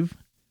believe.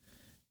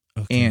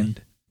 Okay.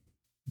 And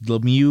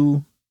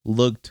Lemieux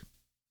looked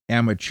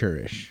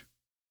amateurish.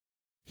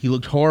 He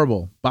looked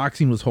horrible.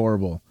 Boxing was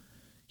horrible.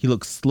 He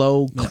looked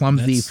slow,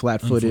 clumsy, That's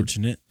flat-footed.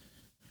 Unfortunate.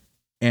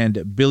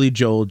 And Billy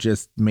Joel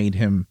just made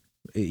him...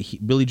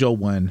 Billy Joel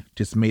won,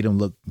 just made him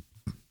look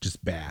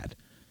just bad.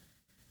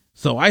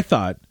 So I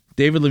thought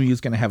David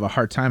Lemieux's going to have a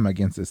hard time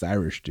against this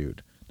Irish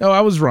dude. No,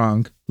 I was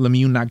wrong.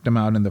 Lemieux knocked him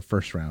out in the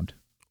first round.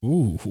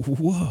 Ooh,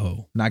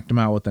 whoa. Knocked him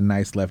out with a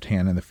nice left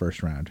hand in the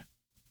first round.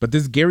 But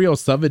this Gary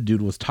O'Sullivan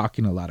dude was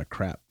talking a lot of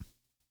crap.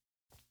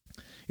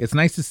 It's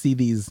nice to see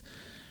these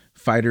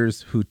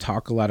fighters who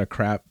talk a lot of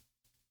crap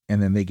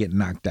and then they get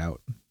knocked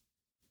out.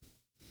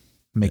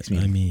 Makes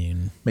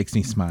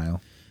me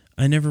smile.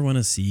 I never want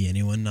to see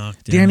anyone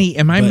knocked out. Danny,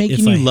 am I but making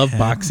if you I love had-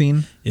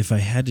 boxing? If I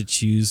had to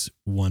choose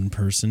one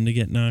person to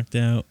get knocked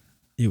out,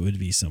 it would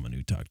be someone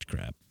who talked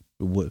crap.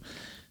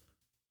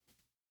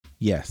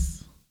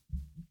 Yes.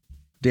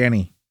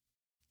 Danny,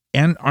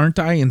 and aren't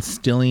I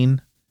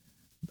instilling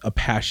a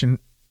passion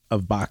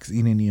of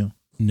boxing in you?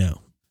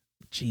 No.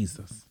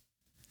 Jesus.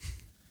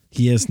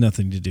 He has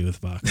nothing to do with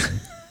boxing.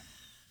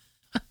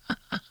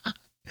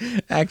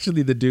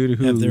 Actually, the dude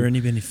who... Have there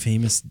been any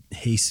famous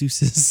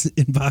Jesuses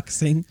in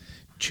boxing?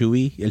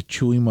 El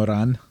Chuy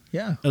Moran.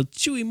 Yeah. El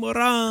Chuy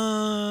Moran.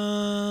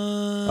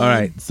 All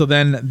right. So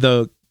then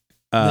They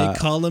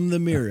call him the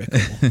Miracle.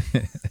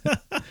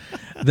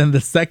 Then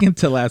the second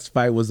to last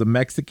fight was a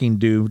Mexican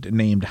dude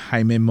named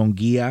Jaime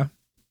Munguia.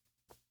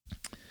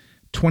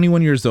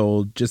 21 years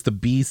old, just a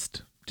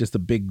beast, just a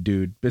big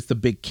dude, just a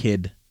big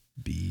kid.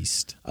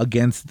 Beast.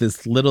 Against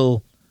this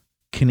little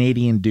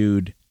Canadian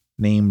dude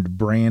named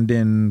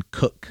Brandon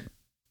Cook.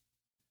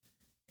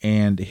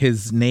 And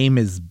his nickname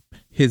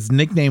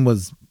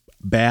was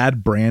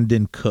Bad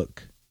Brandon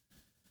Cook.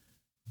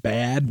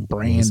 Bad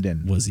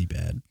Brandon. Was he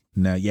bad?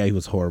 No, yeah, he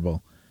was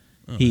horrible.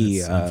 Oh,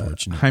 that's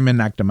unfortunate. Jaime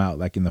knocked him out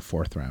like in the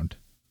 4th round.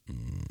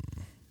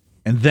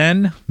 And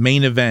then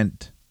main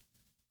event,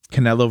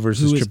 Canelo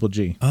versus Triple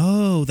G.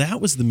 Oh, that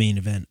was the main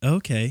event.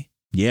 Okay.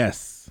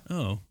 Yes.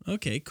 Oh,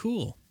 okay,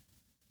 cool.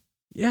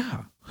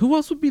 Yeah. Who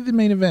else would be the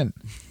main event?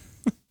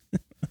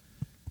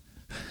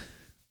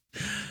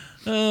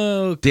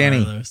 Oh,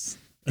 Danny. Carlos.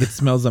 It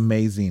smells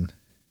amazing.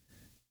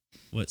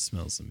 What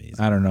smells amazing?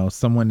 I don't know.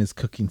 Someone is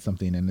cooking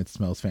something and it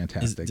smells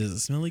fantastic. Does it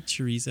smell like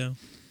chorizo?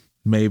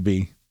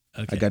 Maybe.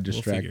 Okay, I got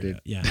we'll figure it distracted.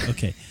 out. Yeah,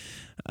 okay.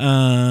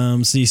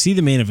 So you see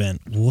the main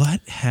event.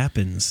 What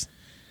happens?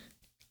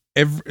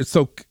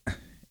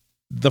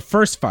 The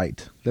first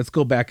fight. Let's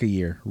go back a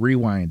year.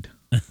 Rewind.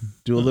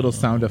 Do a little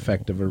sound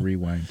effect of a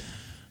rewind.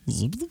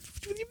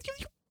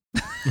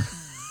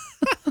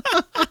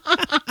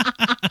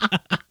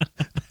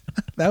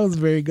 That was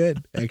very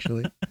good,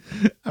 actually.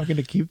 I'm going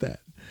to keep that.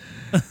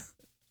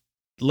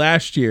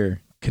 Last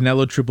year,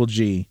 Canelo Triple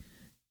G.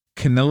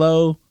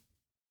 Canelo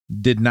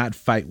did not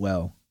fight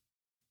well.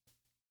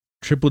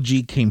 Triple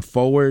G came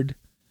forward.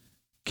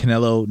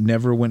 Canelo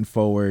never went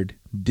forward.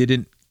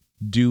 Didn't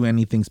do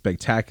anything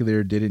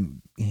spectacular.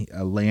 Didn't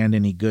land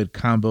any good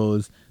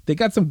combos. They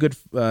got some good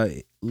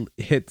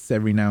hits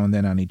every now and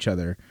then on each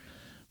other.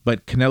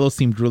 But Canelo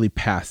seemed really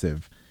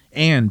passive.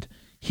 And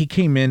he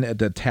came in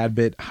at a tad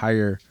bit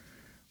higher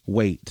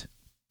weight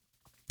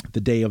the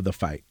day of the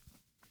fight.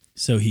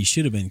 So he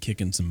should have been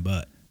kicking some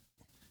butt.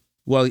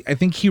 Well, I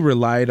think he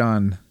relied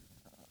on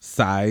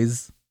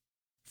size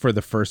for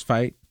the first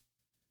fight.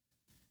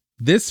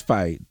 This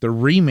fight, the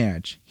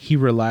rematch, he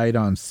relied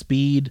on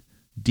speed,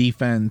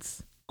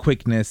 defense,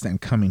 quickness,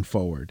 and coming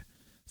forward.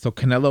 So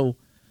Canelo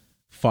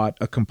fought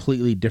a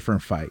completely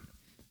different fight.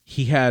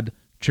 He had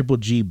Triple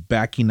G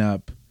backing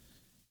up.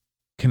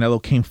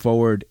 Canelo came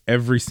forward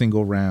every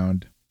single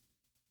round.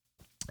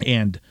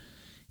 And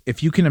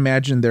if you can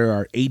imagine, there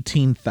are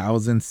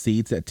 18,000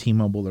 seats at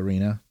T-Mobile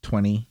Arena,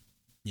 20.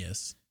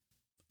 Yes.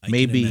 I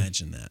can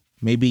imagine that.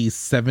 Maybe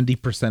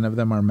 70% of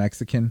them are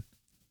Mexican.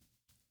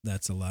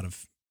 That's a lot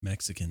of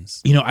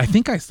Mexicans. You know, I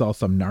think I saw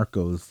some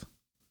narcos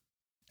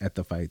at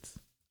the fights.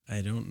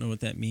 I don't know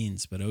what that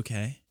means, but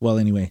okay. Well,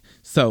 anyway,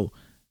 so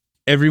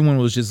everyone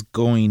was just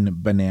going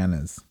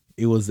bananas.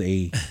 It was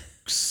a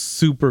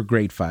super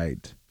great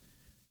fight.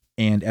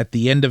 And at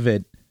the end of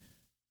it,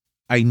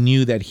 I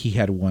knew that he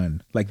had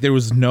won. Like, there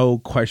was no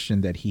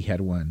question that he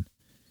had won.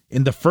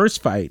 In the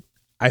first fight,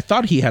 I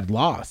thought he had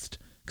lost.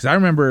 Because I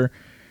remember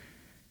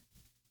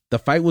the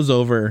fight was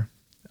over.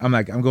 I'm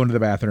like, I'm going to the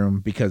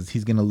bathroom because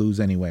he's going to lose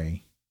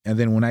anyway. And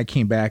then when I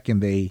came back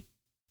and they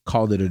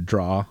called it a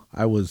draw,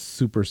 I was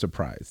super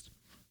surprised.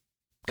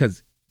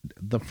 Because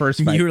the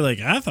first fight... You were like,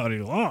 I thought he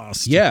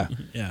lost. Yeah.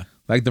 Yeah.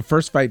 Like, the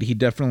first fight, he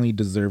definitely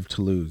deserved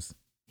to lose.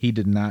 He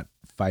did not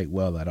fight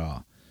well at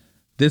all.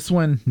 This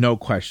one, no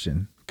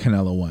question.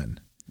 Canelo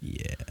won.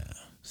 Yeah.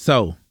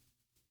 So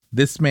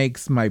this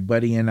makes my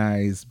buddy and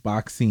I's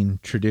boxing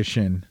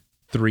tradition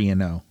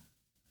 3-0.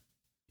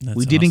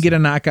 We didn't get a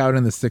knockout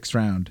in the 6th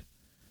round.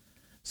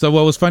 So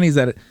what was funny is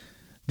that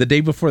the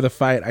day before the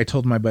fight, I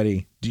told my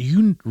buddy, do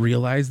you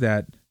realize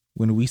that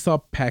when we saw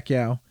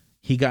Pacquiao,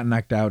 he got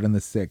knocked out in the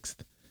 6th.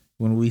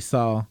 When we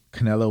saw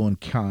Canelo and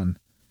Khan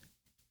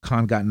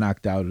got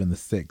knocked out in the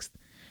 6th.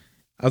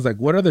 I was like,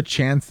 what are the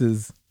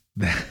chances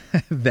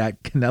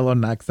that Canelo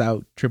knocks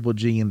out Triple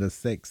G in the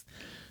 6th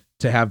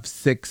to have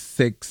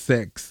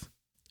 6-6-6?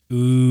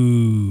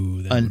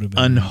 Ooh, that would have been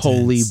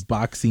unholy intense.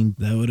 Boxing.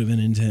 That would have been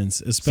intense,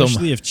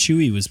 especially if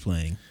Chewy was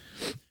playing.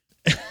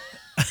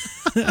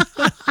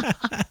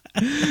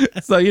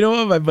 So you know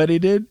what my buddy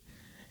did?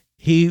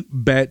 He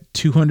bet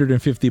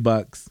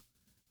 $250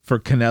 for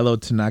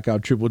Canelo to knock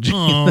out Triple G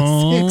in the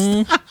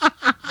 6th.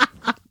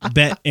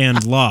 Bet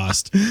and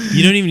lost.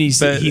 You don't even need to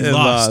say he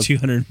lost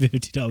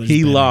 $250.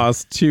 He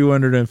lost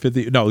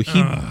 $250. No,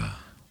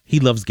 he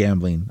loves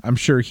gambling. I'm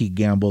sure he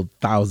gambled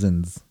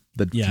thousands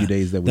the few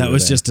days that we were That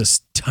was there. just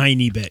a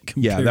tiny bet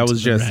compared that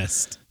was to the just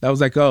rest. That was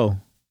like, oh,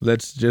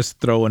 let's just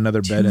throw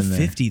another bet in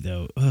there. $250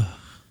 though. Ugh,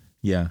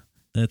 Yeah.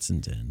 that's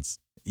intense.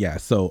 Yeah.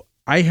 So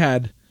I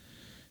had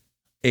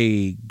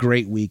a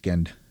great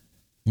weekend,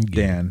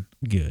 Dan.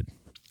 Good.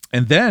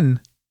 And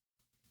then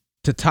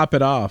to top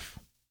it off,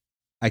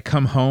 I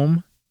come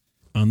home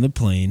on the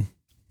plane.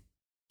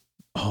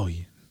 Oh,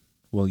 yeah.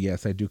 Well,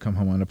 yes, I do come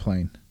home on a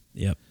plane.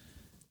 Yep.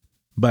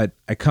 But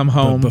I come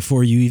home. But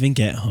before you even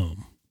get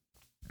home.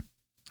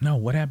 No,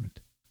 what happened?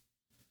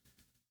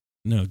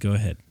 No, go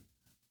ahead.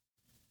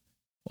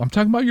 Well, I'm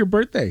talking about your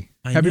birthday.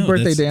 Happy know,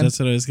 birthday, Dan. That's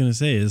what I was going to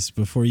say is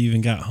before you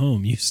even got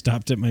home, you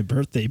stopped at my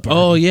birthday party.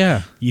 Oh,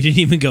 yeah. You didn't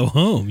even go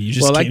home. You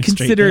just I came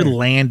consider straight there.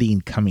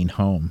 landing coming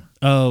home.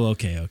 Oh,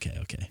 okay.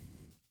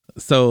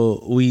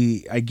 So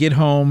I get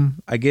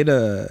home, I get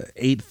a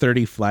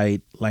 8:30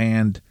 flight,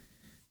 land,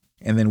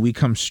 and then we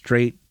come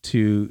straight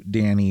to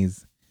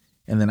Danny's,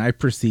 and then I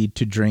proceed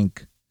to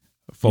drink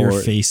for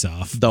your face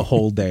off the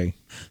whole day.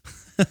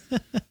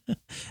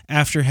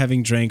 After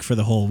having drank for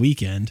the whole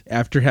weekend.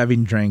 After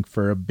having drank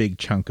for a big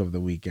chunk of the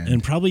weekend.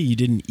 And probably you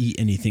didn't eat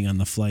anything on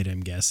the flight,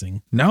 I'm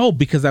guessing. No,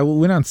 because I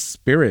went on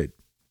Spirit.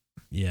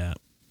 Yeah.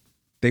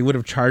 They would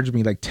have charged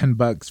me like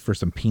 $10 for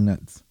some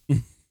peanuts.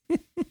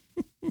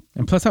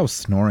 And plus, I was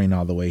snoring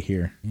all the way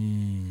here.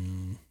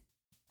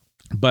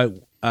 But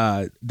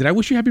did I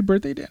wish you happy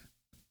birthday, Dan?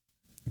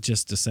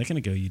 Just a second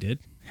ago, you did.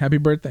 Happy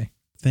birthday.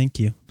 Thank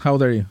you. How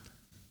old are you?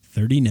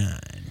 39.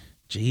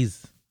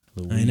 Jeez.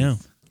 Louise. I know.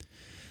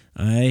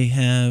 I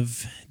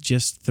have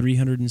just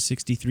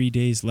 363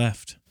 days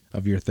left.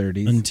 Of your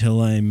 30s?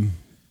 Until I'm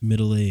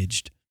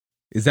middle-aged.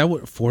 Is that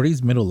what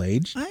 40s middle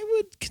age? I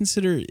would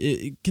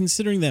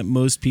considering that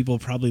most people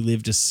probably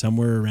live just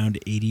somewhere around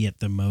 80 at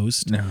the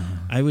most. No.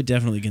 I would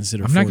definitely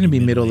consider. I'm not going to be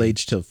middle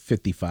middle-aged till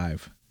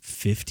 55.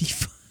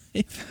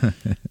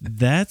 55?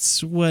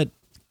 That's what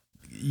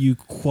you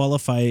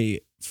qualify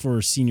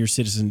for senior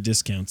citizen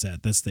discounts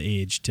at. That's the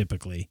age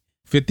typically.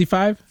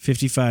 55?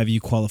 55,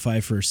 you qualify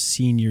for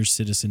senior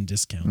citizen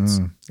discounts.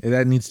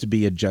 That needs to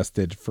be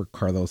adjusted for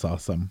Carlos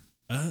Awesome.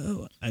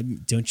 Oh,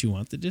 don't you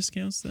want the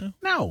discounts though?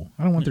 No,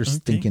 I don't want their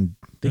stinking.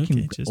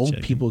 Old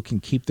checking. people can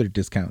keep their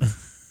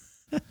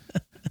discounts.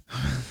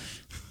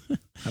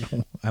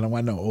 I don't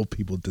want no old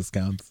people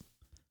discounts.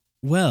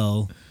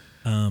 Well,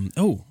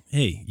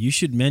 hey, you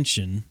should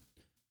mention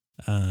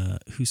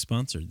who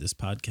sponsored this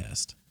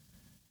podcast.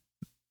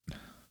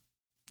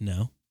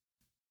 No,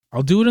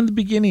 I'll do it in the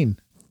beginning.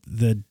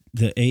 The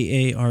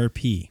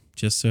AARP,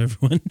 just so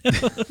everyone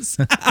knows.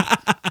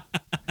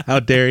 How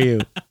dare you?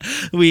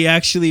 We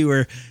actually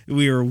were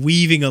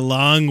weaving a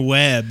long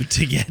web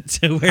to get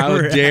to where How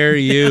we're dare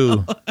at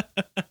you?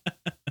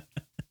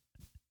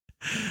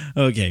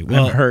 Okay,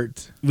 well, I'm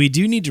hurt. we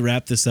do need to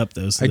wrap this up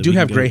though. So I that do we can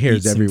have go gray eat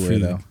hairs some everywhere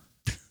food. though.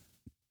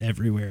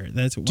 Everywhere.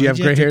 That's why Do you have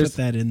gray hairs? Put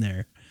that in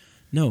there.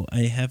 No,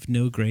 I have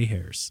no gray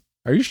hairs.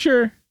 Are you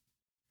sure?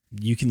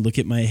 You can look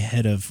at my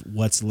head of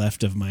what's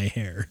left of my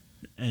hair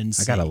and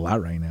I got a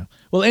lot right now.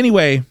 Well,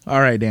 anyway,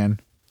 all right, Dan.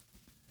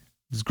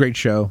 It was a great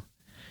show.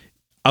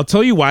 I'll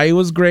tell you why it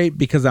was great,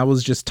 because I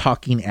was just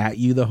talking at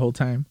you the whole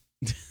time.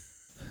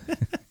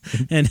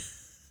 And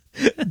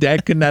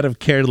Dad could not have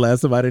cared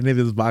less about any of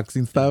this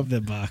boxing stuff. the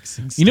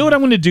boxing stuff. You know what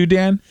I'm going to do,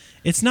 Dan?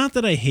 It's not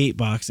that I hate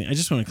boxing. I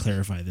just want to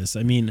clarify this.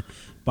 I mean,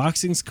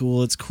 boxing's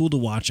cool. It's cool to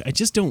watch. I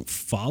just don't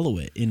follow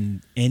it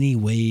in any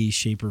way,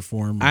 shape, or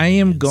form. I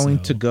am And going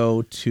so- to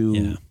go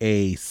to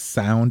a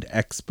sound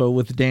expo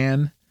with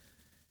Dan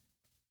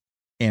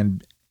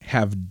and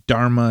have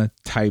Dharma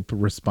type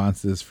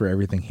responses for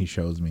everything he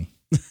shows me.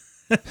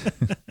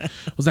 I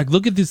was like,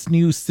 look at this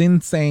new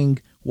Sinsang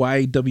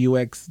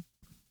YWX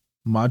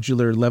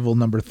modular level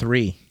number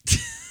 3. I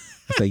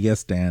say,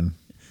 yes, Dan.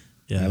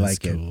 Yeah, I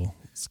like it. cool.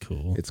 It's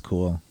cool. It's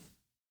cool.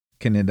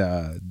 Can it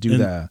do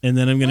the... And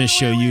then I'm going to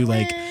show you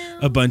like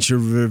a bunch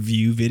of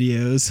review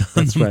videos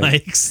on That's the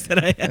right. mics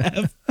that I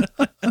have.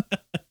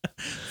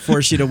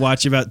 Force you to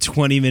watch about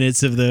 20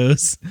 minutes of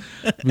those.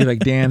 Be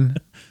like, Dan,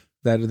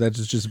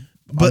 that's just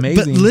But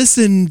amazing.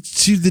 listen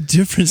to the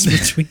difference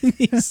between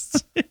these two.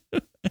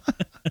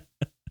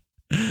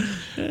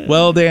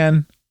 Well,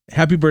 Dan,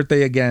 happy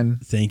birthday again.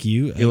 Thank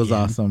you. It was again.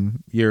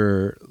 awesome.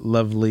 Your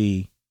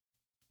lovely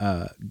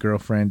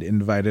girlfriend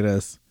invited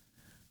us,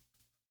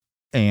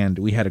 and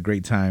we had a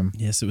great time.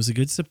 Yes, it was a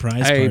good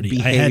surprise I party.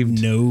 I had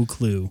behaved. no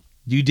clue.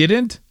 You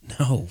didn't?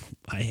 No,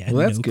 I had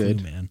Well, that's no good.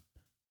 clue, man.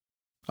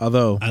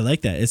 Although, I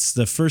like that. It's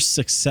the first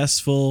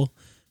successful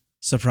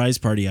surprise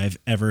party I've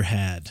ever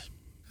had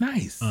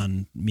nice.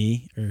 on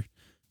me, or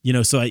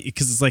so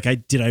because it's like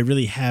did I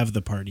really have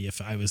the party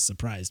if I was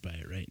surprised by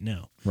it, right?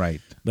 No.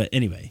 Right. But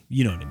anyway,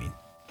 you know what I mean.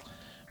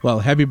 Well,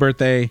 happy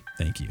birthday.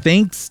 Thank you.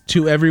 Thanks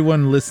to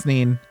everyone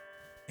listening,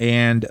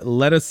 and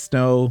let us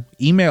know.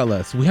 Email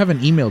us. We have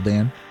an email,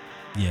 Dan.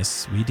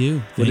 Yes, we do.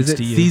 What Thanks is it?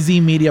 to you.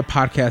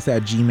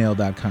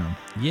 czmediapodcast@gmail.com.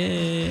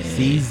 Yay.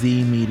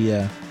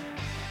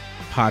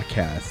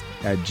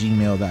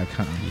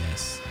 czmediapodcast@gmail.com.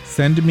 Yes.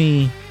 Send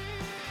me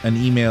an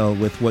email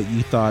with what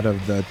you thought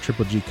of the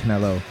Triple G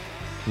Canelo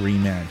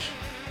rematch.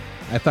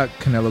 I thought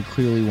Canelo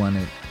clearly won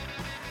it.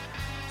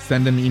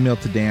 Send an email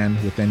to Dan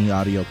with any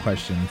audio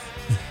questions.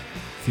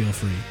 Feel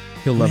free.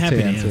 He'll I'm love happy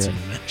to to answer answer it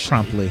them, actually.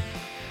 promptly.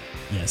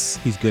 Yes.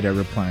 He's good at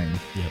replying.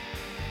 Yep.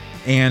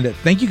 And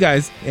thank you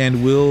guys.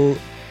 And we'll,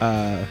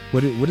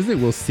 what is it?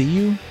 We'll see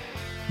you.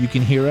 You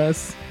can hear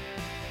us.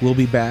 We'll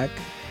be back.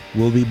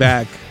 We'll be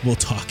back. We'll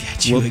talk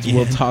at you again.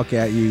 We'll talk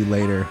at you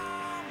later.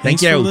 Thanks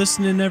Thank you. for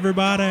listening,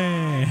 everybody.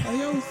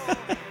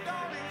 Adios.